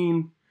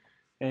 2018,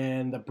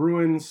 and the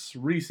Bruins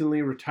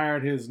recently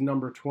retired his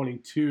number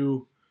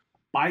 22.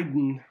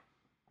 Biden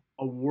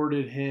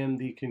awarded him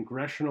the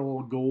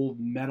Congressional Gold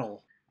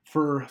Medal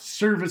for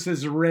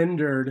services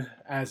rendered,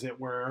 as it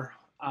were.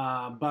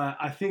 But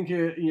I think,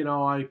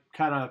 I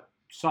kind of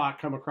saw it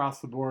come across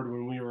the board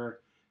when we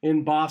were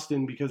in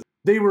Boston because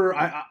they were,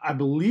 I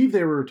believe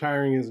they were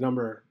retiring his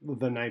number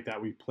the night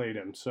that we played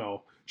him.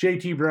 So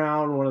JT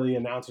Brown, one of the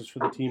announcers for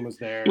the team, was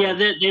there. Yeah,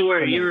 they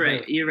were. You're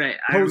right.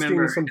 I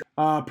remember.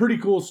 Some pretty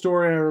cool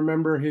story. I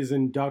remember his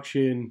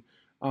induction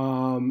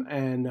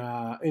and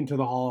into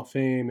the Hall of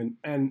Fame.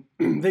 And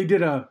they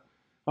did a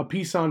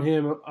piece on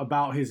him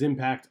about his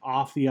impact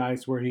off the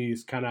ice where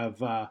he's kind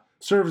of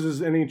serves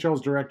as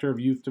NHL's Director of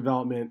Youth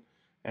Development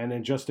and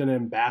then just an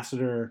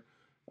ambassador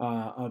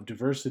of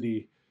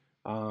diversity.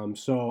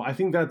 So I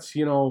think that's,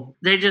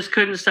 They just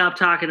couldn't stop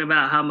talking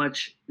about how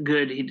much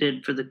good he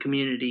did for the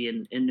community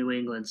in New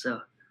England.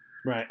 So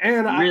right.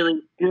 And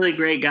really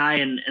great guy.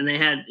 And they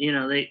had,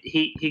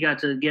 he got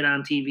to get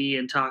on TV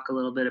and talk a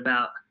little bit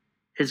about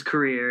his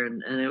career.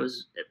 And it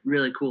was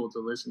really cool to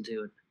listen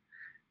to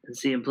and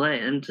see him play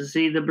and to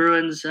see the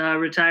Bruins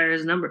retire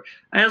his number.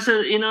 I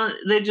also,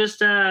 they just,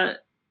 the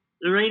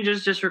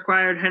Rangers just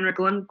required Henrik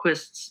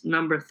Lundqvist's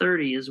number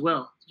 30 as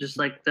well. Just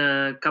like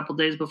the couple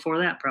days before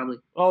that, probably.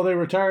 Oh, they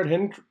retired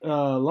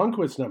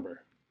Lundqvist's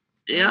number.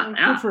 Yeah,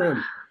 good for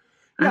him.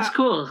 That's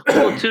cool.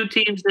 Cool. Two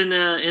teams in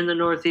the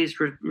Northeast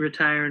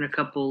retiring a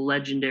couple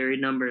legendary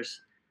numbers.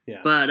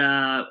 Yeah.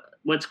 But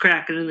what's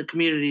cracking in the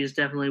community is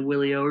definitely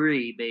Willie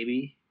O'Ree,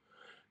 baby.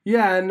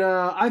 Yeah, and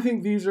I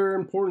think these are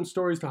important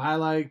stories to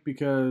highlight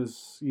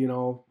because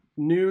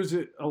news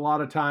a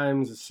lot of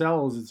times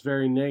sells. It's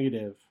very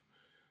negative.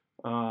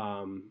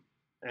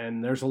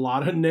 And there's a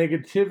lot of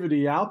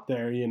negativity out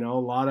there, a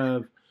lot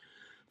of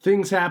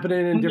things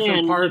happening in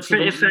different parts of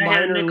the if I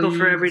had a nickel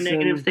for every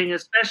negative thing,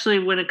 especially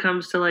when it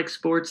comes to like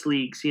sports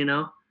leagues,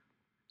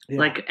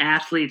 like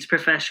athletes,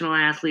 professional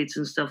athletes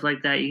and stuff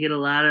like that, you get a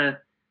lot of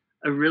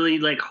really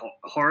like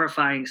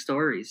horrifying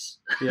stories.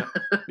 Yeah.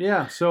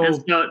 Yeah. So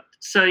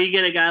you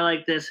get a guy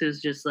like this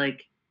who's just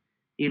like,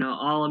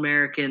 all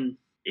American,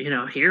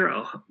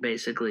 hero,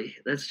 basically.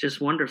 That's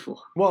just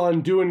wonderful. Well,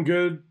 and doing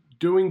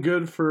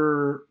good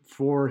for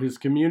his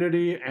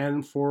community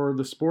and for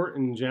the sport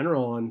in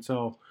general. And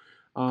so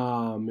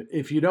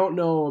if you don't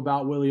know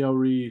about Willie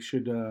O'Ree, you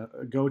should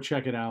go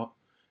check it out.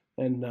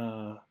 And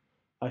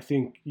I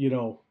think,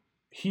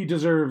 he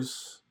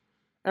deserves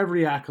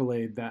every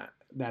accolade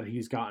that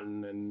he's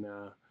gotten. And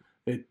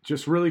it's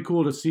just really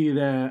cool to see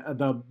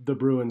the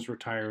Bruins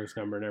retire his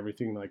number and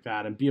everything like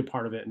that and be a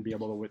part of it and be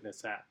able to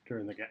witness that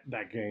during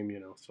that game,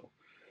 So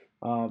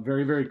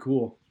very, very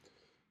cool.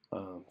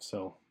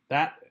 So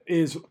that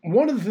is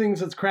one of the things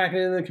that's cracking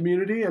in the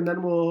community, and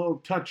then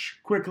we'll touch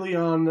quickly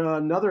on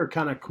another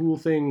kind of cool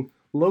thing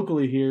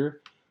locally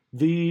here.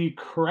 The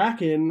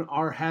Kraken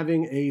are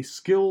having a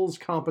skills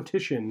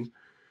competition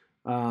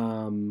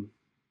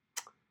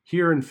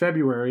here in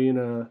February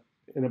in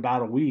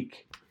about a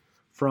week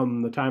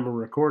from the time of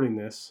recording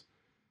this.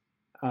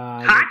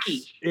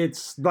 Hockey.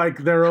 It's like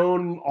their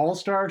own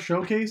all-star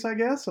showcase, I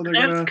guess. So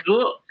That's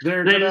cool.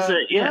 They're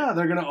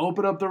gonna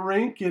open up the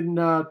rink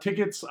and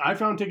tickets. I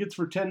found tickets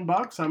for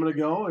 $10. I'm gonna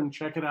go and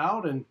check it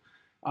out and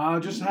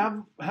just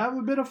have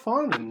a bit of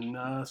fun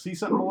and see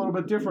something a little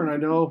bit different. I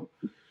know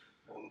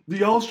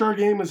the All-Star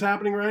game is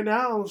happening right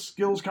now,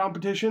 skills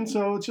competition.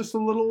 So it's just a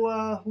little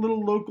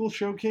local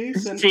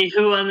showcase. And see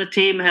who on the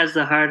team has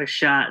the hardest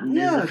shot and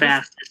is the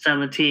fastest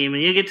on the team,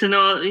 and you get to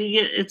know.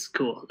 It's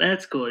cool.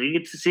 That's cool. You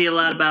get to see a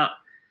lot about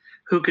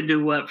who can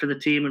do what for the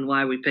team and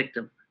why we picked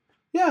them.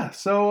 Yeah.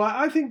 So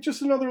I think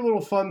just another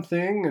little fun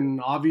thing,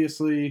 and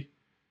obviously,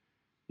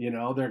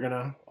 they're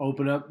gonna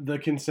open up the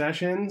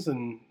concessions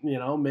and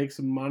make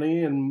some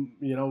money and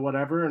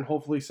whatever, and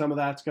hopefully some of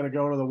that's gonna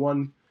go to the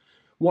One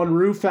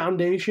Roof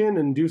Foundation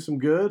and do some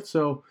good.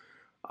 So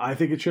I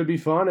think it should be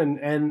fun.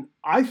 And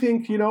I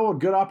think, a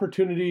good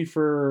opportunity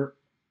for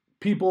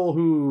people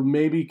who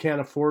maybe can't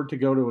afford to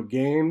go to a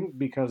game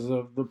because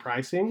of the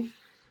pricing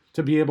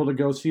to be able to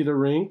go see the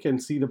rink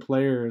and see the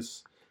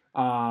players,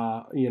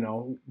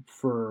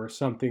 for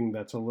something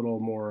that's a little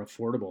more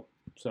affordable.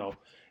 So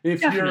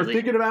if you're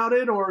thinking about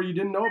it or you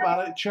didn't know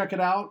about it, check it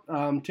out.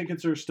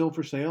 Tickets are still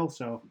for sale.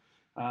 So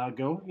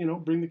go,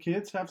 bring the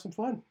kids, have some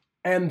fun.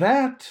 And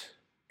that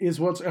is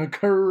what's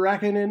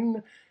cracking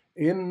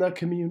in the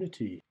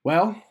community.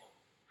 Well,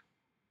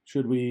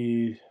 should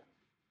we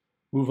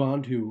move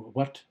on to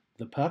What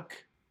the Puck?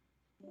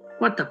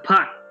 What the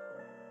puck?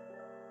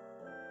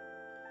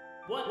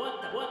 What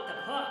the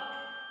puck?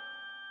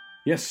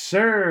 Yes,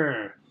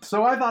 sir.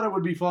 So I thought it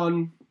would be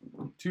fun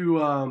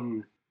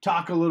to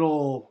talk a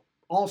little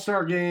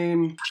All-Star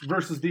game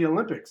versus the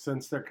Olympics,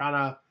 since they're kind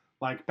of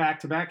like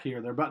back-to-back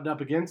here. They're buttoned up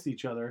against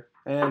each other.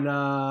 And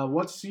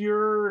what's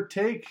your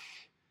take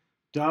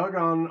Doug,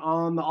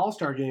 on the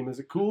All-Star game. Is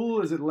it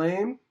cool? Is it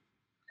lame?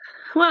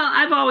 Well,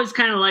 I've always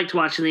kind of liked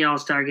watching the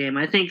All-Star game.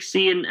 I think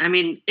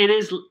it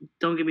is,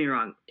 don't get me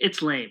wrong,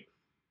 it's lame.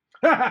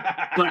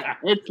 But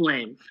it's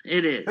lame.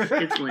 It is.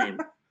 It's lame.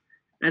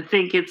 I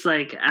think it's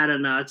like, I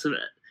don't know.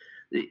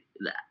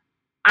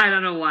 I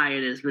don't know why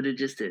it is, but it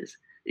just is.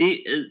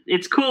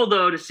 It's cool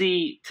though to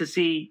see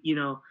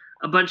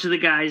a bunch of the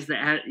guys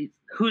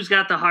who's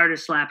got the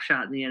hardest slap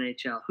shot in the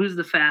NHL, who's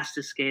the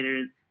fastest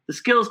skater. The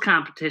skills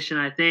competition,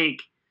 I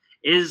think,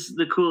 is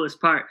the coolest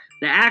part.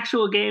 The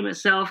actual game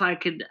itself, I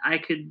could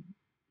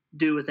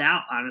do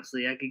without.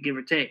 Honestly, I could give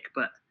or take,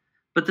 but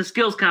the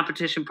skills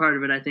competition part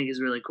of it, I think, is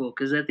really cool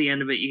because at the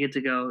end of it, you get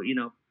to go,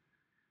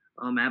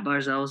 Matt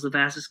Barzal was the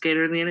fastest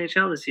skater in the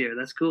NHL this year.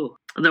 That's cool.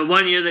 The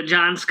one year that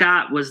John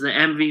Scott was the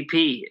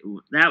MVP,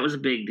 that was a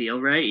big deal,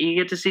 right? You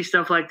get to see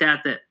stuff like that.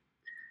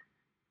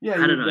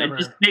 Yeah, I don't know. It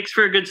just makes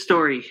for a good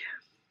story.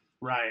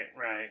 Right.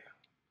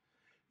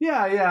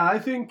 Yeah. I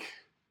think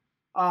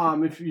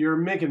if you're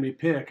making me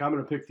pick, I'm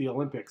going to pick the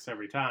Olympics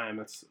every time.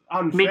 It's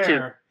unfair. Me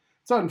too.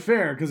 It's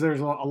unfair because there's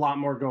a lot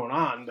more going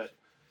on, but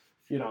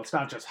it's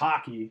not just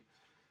hockey.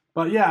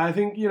 But yeah, I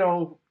think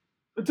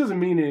it doesn't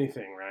mean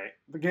anything, right?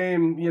 The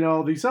game,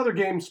 these other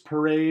games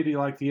parade,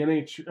 like the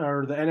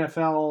or the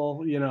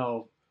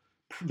NFL,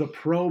 the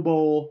Pro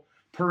Bowl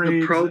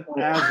parades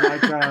as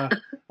like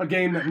a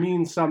game that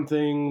means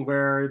something.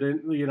 Where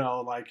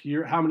like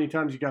how many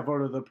times you got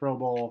voted to the Pro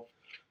Bowl,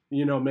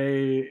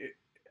 may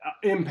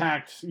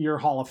impact your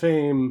Hall of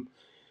Fame.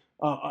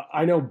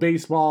 I know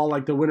baseball,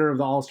 like the winner of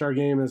the All-Star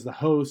game is the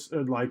host,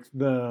 like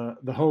the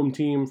home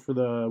team for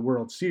the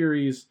World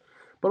Series.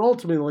 But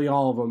ultimately,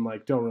 all of them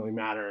don't really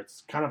matter.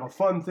 It's kind of a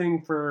fun thing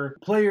for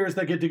players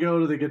that get to go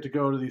to. They get to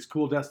go to these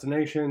cool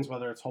destinations,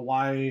 whether it's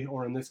Hawaii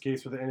or in this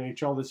case with the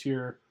NHL this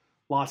year,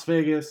 Las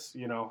Vegas.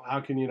 How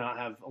can you not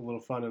have a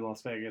little fun in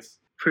Las Vegas?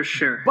 For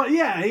sure. But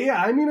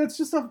yeah. I mean, it's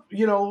just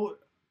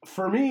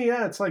for me,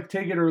 yeah, it's like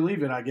take it or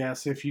leave it, I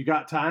guess. If you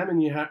got time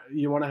and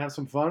you want to have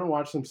some fun and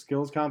watch some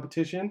skills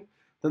competition,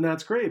 then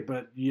that's great.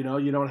 But you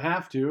don't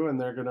have to, and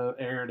they're gonna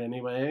air it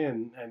anyway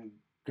and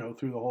go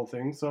through the whole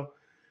thing. So.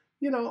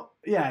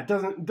 Yeah, it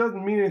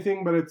doesn't mean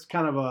anything, but it's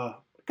kind of a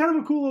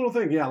cool little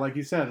thing. Yeah, like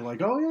you said, like,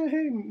 oh yeah,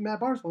 hey, Matt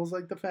Barzal's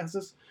like the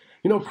fastest.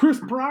 Chris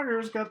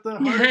Proger's got the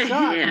hardest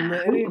shot in the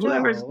NHL.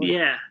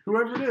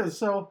 Whoever it is.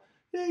 So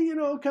yeah,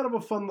 kind of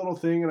a fun little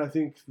thing, and I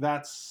think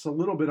that's a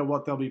little bit of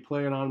what they'll be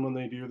playing on when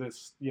they do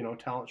this,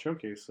 talent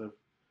showcase.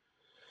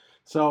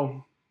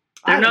 So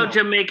they're no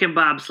Jamaican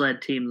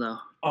bobsled team though.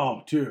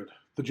 Oh, dude.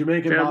 The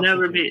Jamaican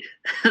bobsled team.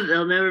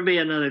 There'll never be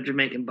another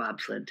Jamaican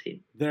bobsled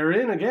team. They're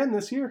in again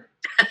this year.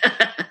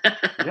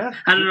 Yeah.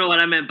 I don't know what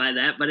I meant by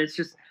that, but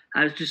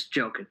I was just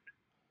joking.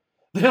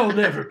 There'll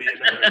never be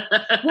another.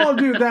 Well,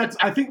 dude,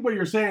 I think what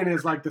you're saying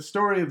is like the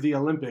story of the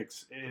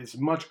Olympics is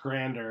much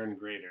grander and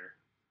greater.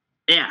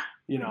 Yeah.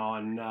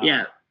 And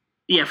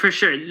yeah, for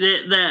sure.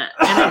 The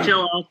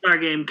NHL All-Star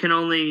game can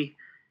only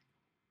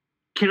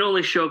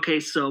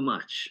showcase so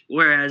much,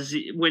 whereas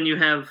when you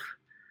have,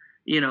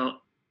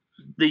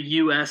 the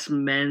U.S.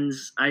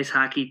 men's ice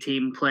hockey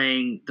team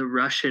playing the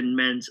Russian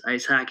men's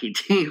ice hockey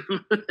team.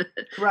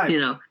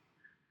 Right.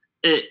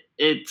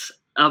 It's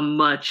a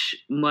much,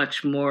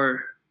 much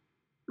more,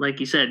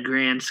 like you said,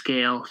 grand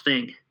scale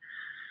thing.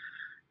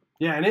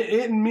 Yeah, and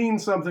it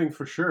means something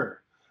for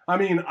sure. I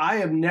mean, I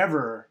have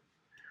never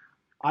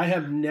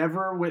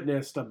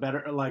witnessed a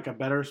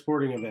better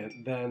sporting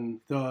event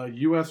than the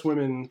U.S.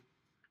 women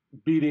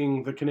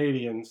beating the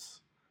Canadians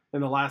in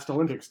the last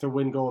Olympics to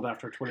win gold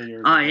after 20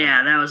 years. Oh,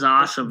 yeah, that was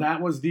awesome.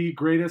 That was the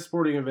greatest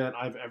sporting event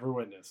I've ever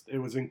witnessed. It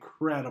was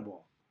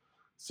incredible.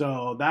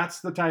 So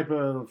that's the type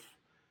of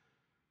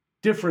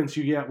difference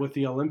you get with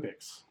the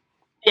Olympics.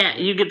 Yeah,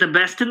 you get the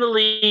best in the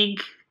league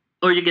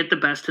or you get the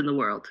best in the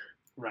world.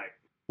 Right.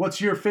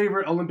 What's your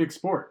favorite Olympic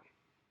sport?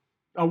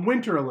 A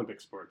winter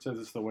Olympic sport, since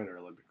it's the Winter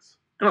Olympics.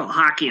 Well,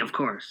 hockey, of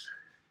course.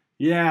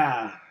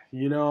 Yeah.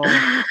 It's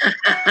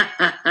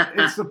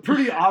a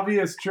pretty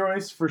obvious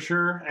choice for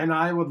sure, and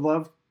I would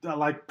love,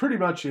 pretty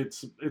much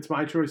it's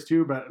my choice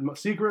too, but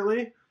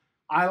secretly,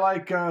 I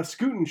like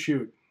scoot and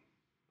shoot.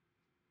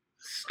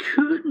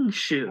 Scoot and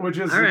shoot, which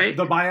is all right.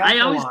 The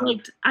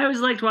biathlon. I always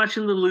liked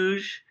watching the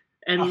luge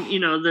and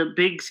the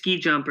big ski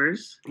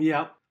jumpers.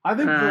 Yeah, I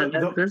think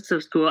that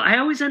stuff's cool. I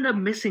always end up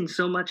missing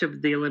so much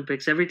of the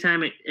Olympics every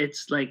time.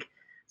 It's like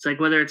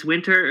whether it's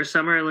winter or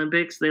summer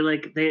Olympics,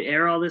 they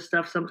air all this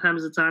stuff.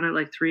 Sometimes it's on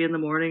at 3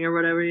 a.m. or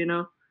whatever,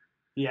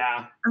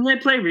 Yeah. And they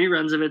play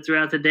reruns of it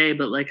throughout the day,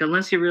 but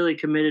unless you're really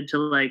committed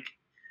to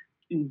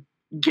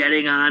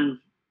getting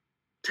on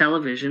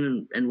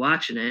television and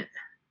watching it,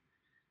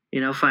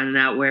 finding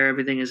out where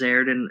everything is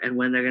aired and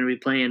when they're going to be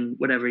playing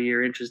whatever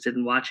you're interested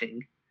in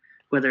watching,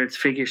 whether it's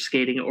figure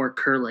skating or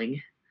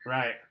curling.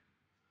 Right.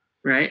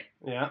 Right?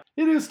 Yeah.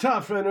 It is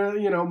tough. And,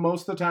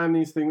 most of the time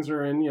these things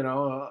are in,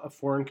 a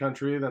foreign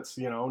country that's,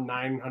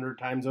 900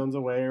 time zones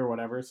away or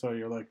whatever. So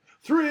you're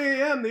 3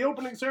 a.m., the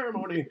opening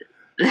ceremony.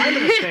 I'm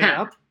going to stay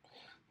up.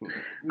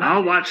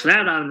 I'll watch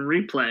that on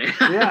replay.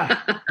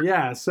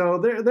 yeah. So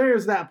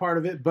there's that part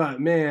of it.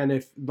 But man,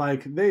 if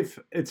like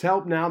it's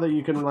helped now that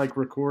you can like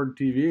record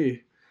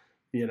TV,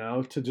 you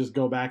know, to just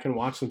go back and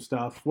watch some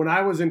stuff. When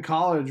I was in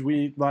college,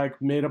 we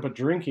like made up a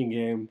drinking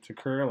game to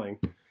curling.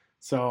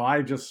 So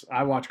I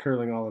watch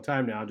curling all the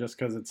time now just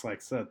because it's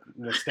like so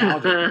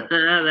nostalgic.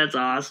 That's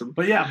awesome.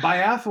 But yeah,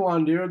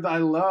 biathlon, dude. I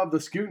love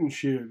the scoot and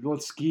shoot.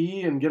 Let's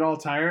ski and get all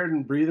tired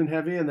and breathing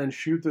heavy and then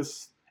shoot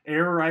this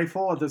air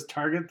rifle at this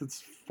target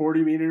that's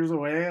 40 meters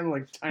away and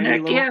like tiny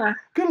Heck little. Yeah.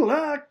 Good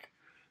luck.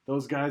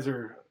 Those guys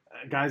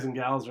and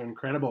gals are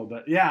incredible.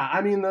 But yeah,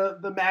 I mean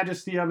the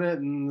majesty of it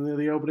and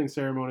the opening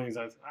ceremonies.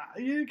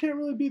 You can't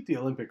really beat the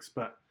Olympics,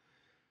 but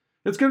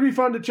it's going to be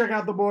fun to check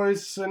out the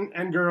boys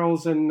and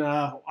girls, and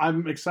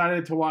I'm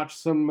excited to watch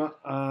some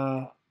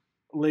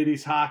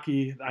ladies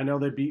hockey. I know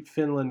they beat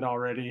Finland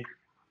already.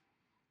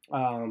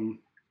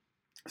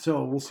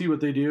 So we'll see what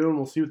they do, and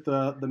we'll see what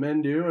the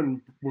men do,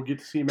 and we'll get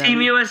to see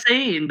Team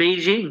USA in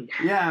Beijing.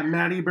 Yeah,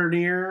 Maddie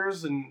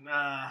Berniers, and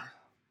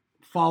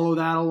follow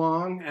that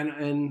along,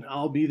 and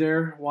I'll be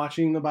there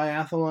watching the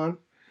biathlon,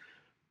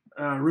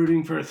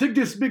 rooting for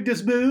Thigdis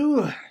Bigdis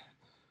Boo.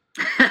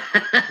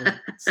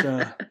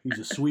 He's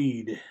a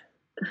Swede.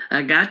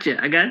 I got you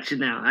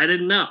now. I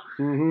didn't know.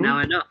 Mm-hmm. Now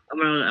I know.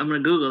 I'm gonna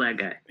Google that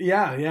guy.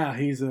 Yeah.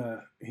 He's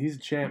a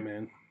champ,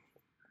 man.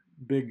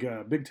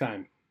 Big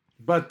time.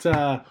 But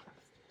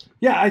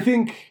yeah, I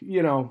think,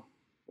 you know,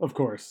 of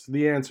course,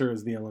 the answer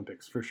is the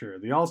Olympics for sure.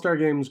 The All-Star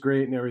Game is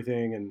great and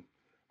everything, and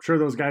I'm sure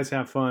those guys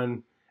have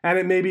fun.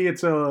 And maybe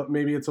it's a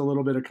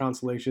little bit of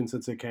consolation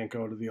since they can't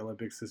go to the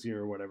Olympics this year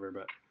or whatever.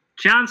 But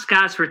John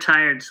Scott's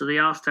retired, so the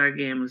All-Star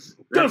Game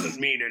doesn't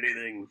mean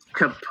anything.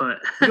 Kaput.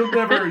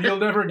 You'll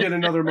never get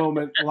another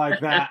moment like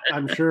that,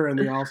 I'm sure, in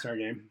the All-Star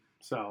Game.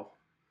 So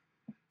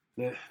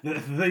the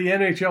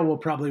NHL will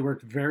probably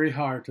work very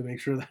hard to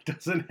make sure that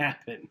doesn't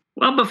happen.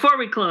 Well, before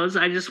we close,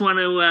 I just want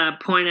to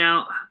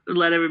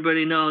let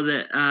everybody know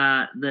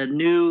that the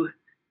new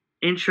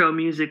intro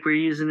music we're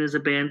using is a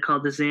band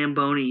called the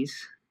Zambonis.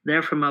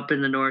 They're from up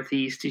in the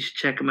Northeast. You should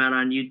check them out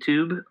on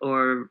YouTube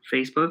or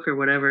Facebook or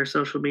whatever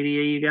social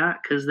media you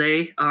got, because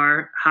they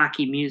are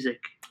hockey music.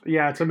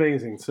 Yeah, it's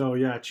amazing. So,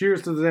 yeah,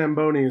 cheers to the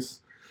Zambonis.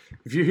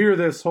 If you hear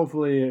this,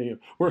 hopefully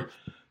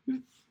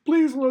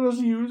please let us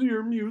use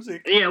your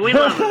music. Yeah, we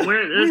love it.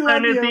 It's our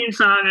new theme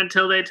song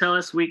until they tell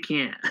us we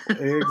can't.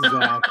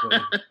 Exactly.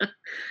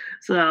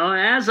 So,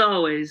 as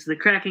always, the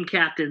Kraken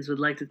Captains would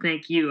like to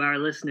thank you, our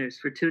listeners,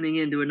 for tuning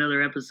in to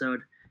another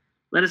episode.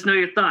 Let us know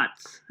your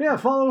thoughts. Yeah,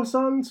 follow us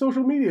on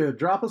social media.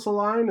 Drop us a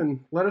line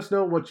and let us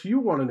know what you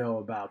want to know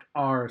about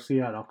our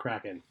Seattle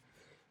Kraken.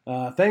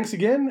 Thanks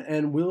again,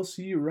 and we'll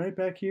see you right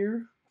back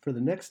here for the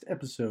next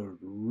episode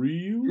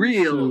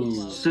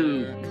real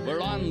soon.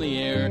 We're on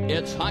the air.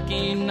 It's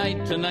hockey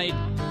night tonight.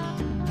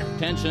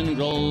 Tension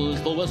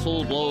grows, the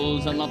whistle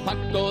blows, and the puck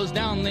goes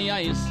down the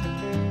ice.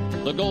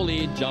 The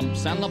goalie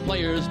jumps and the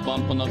players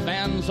bump and the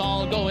fans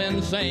all go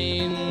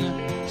insane.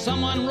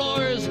 Someone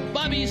roars,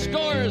 Bobby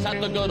scores at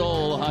the good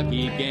old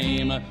hockey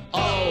game.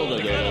 Oh,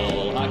 the good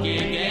old hockey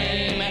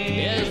game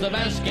is the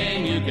best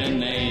game you can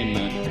name.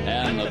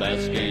 And the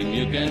best game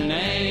you can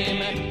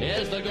name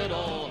is the good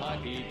old